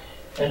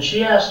 And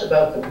she asked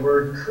about the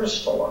word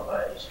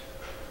crystallized.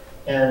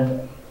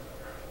 And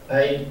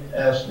I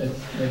asked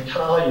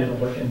Natalia to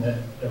look in the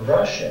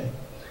Russian.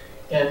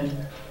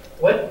 And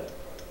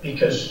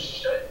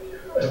because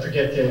I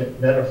forget the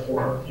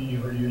metaphor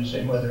you were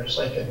using, whether it's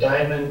like a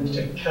diamond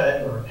to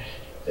cut, or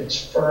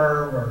it's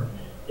firm, or,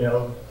 you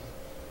know,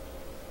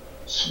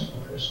 small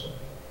crystal.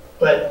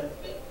 But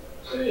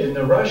in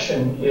the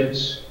Russian,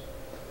 it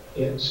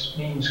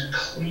means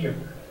clear.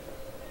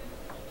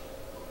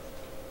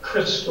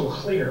 crystal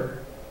clear.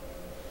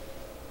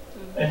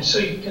 And so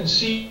you can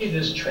see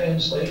this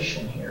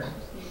translation here,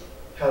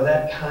 how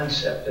that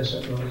concept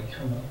doesn't really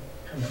come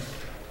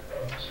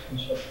across. And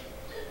so,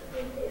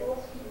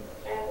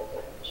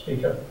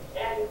 speak up.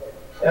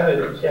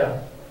 Evidence,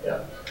 yeah.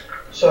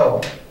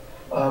 So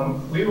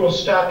we will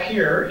stop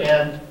here,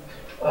 and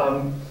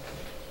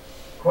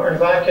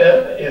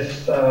Cuernavaca,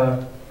 if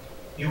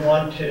you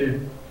want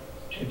to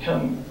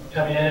come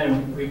in,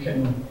 and we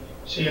can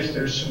see if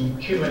there's some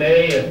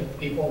Q&A and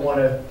people want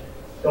to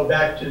go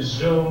back to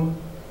Zoom,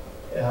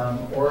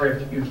 or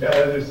if you've got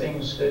other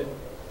things that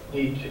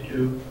need to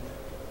do,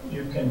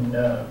 you can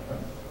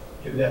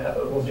do that.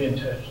 We'll be in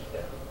touch.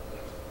 Yeah.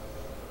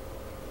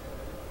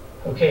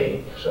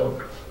 Okay,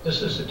 so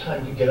this is the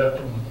time to get up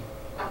and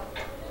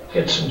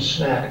get some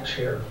snacks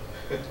here.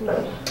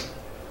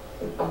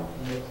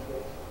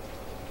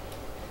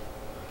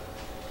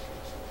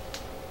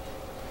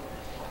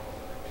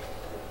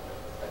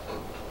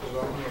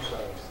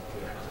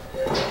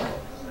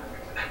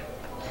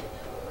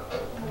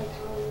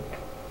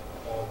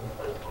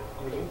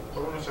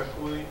 Vámonos a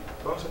Cudi.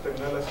 Vamos a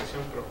terminar la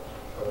sesión, pero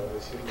para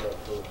decirlo a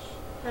todos.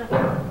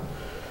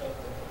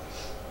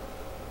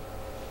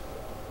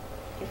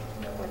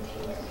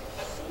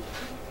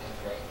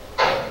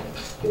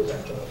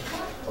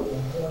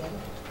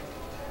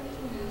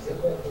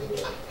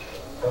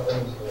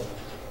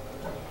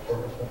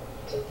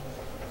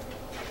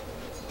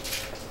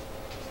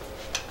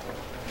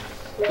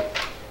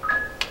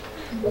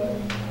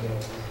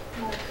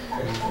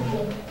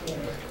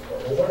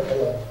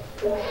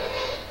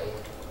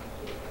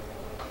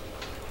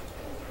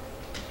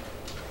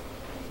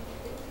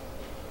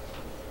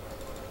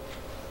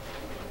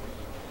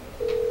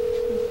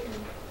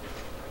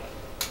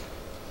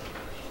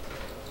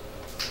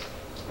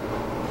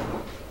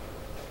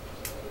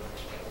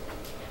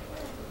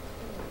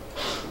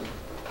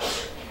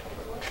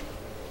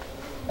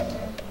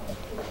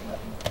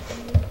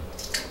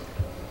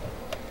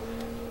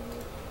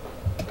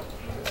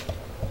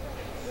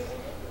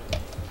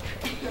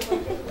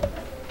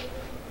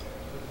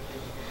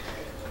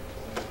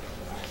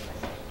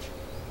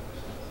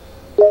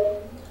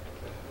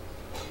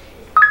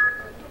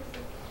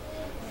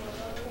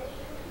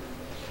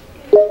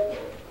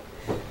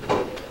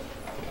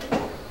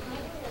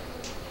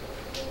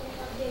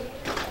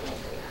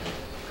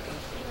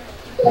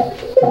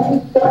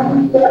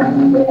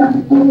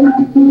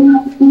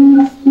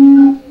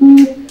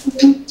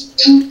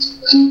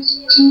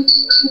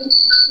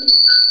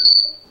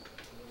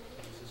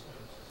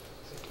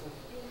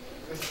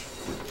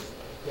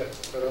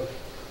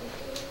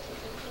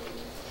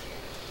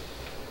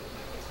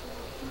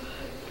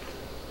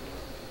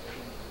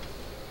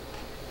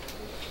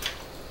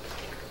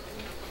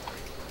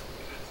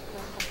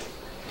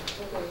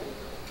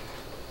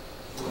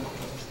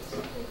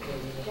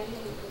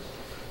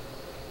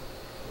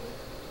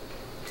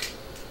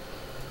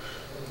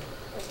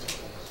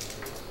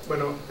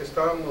 Bueno,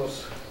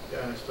 estábamos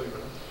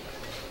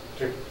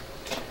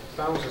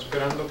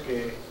esperando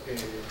que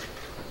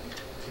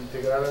se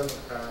integraran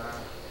a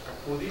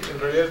CUDI. En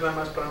realidad es nada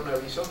más para un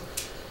aviso.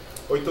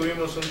 Hoy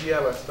tuvimos un día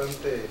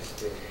bastante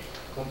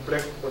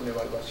complejo con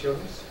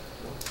evaluaciones,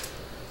 ¿no?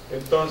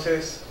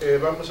 Entonces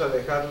vamos a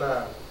dejar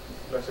la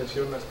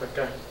sesión hasta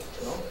acá,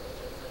 ¿no?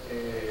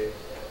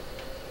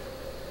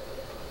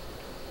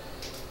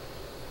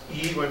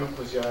 Y bueno,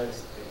 pues ya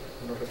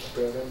nos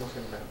recuperaremos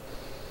en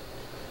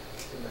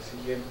la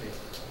siguiente.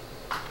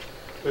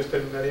 Pues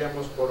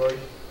terminaríamos por hoy,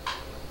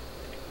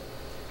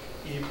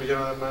 y pues ya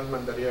nada más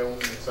mandaría un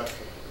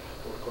mensaje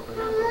por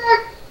correo.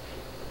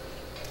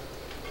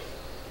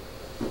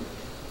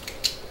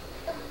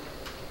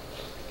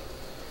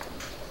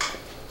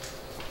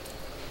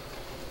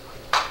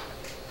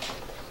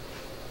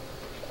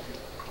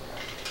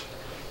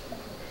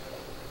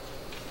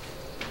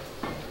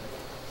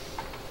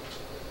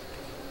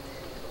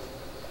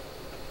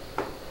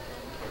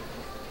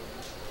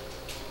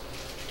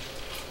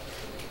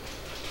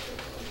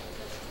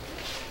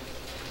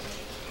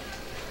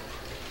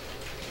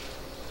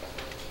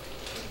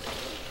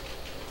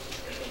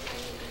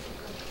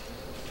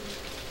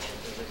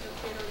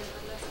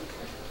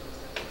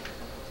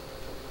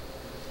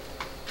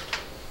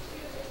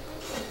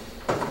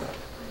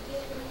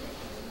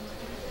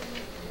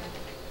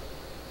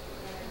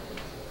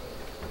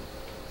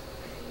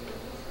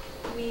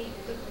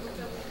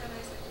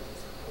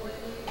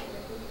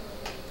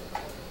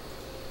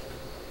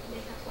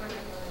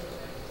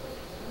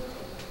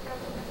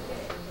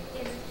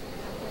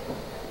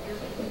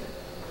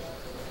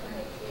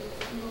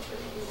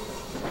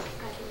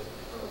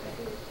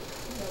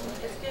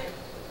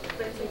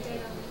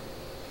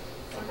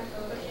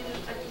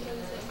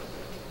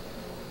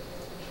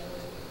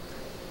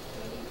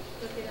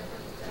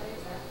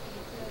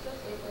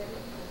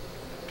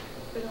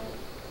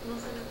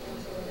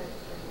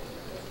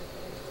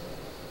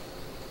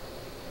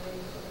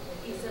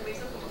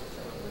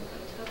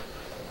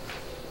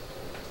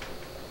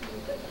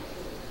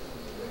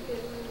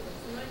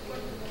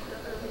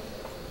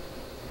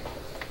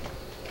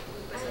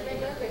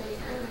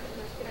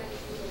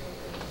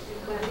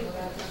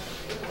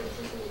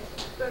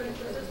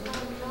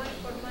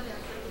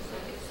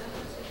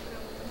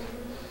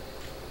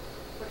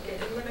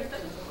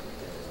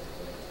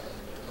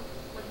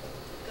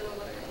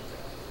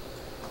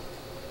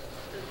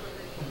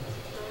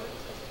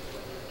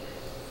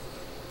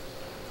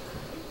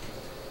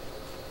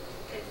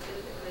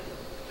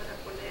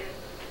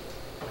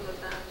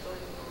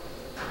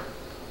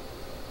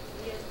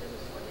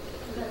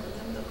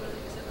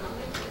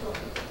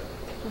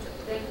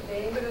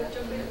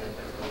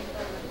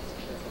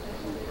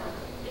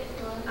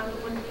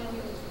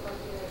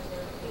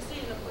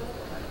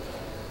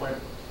 Bueno.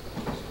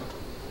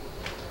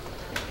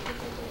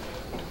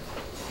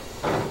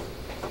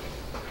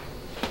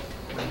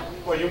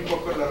 Oye, un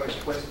poco la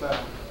respuesta,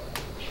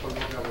 cómo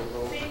me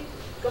abordó. Sí,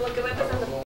 como que va empezando.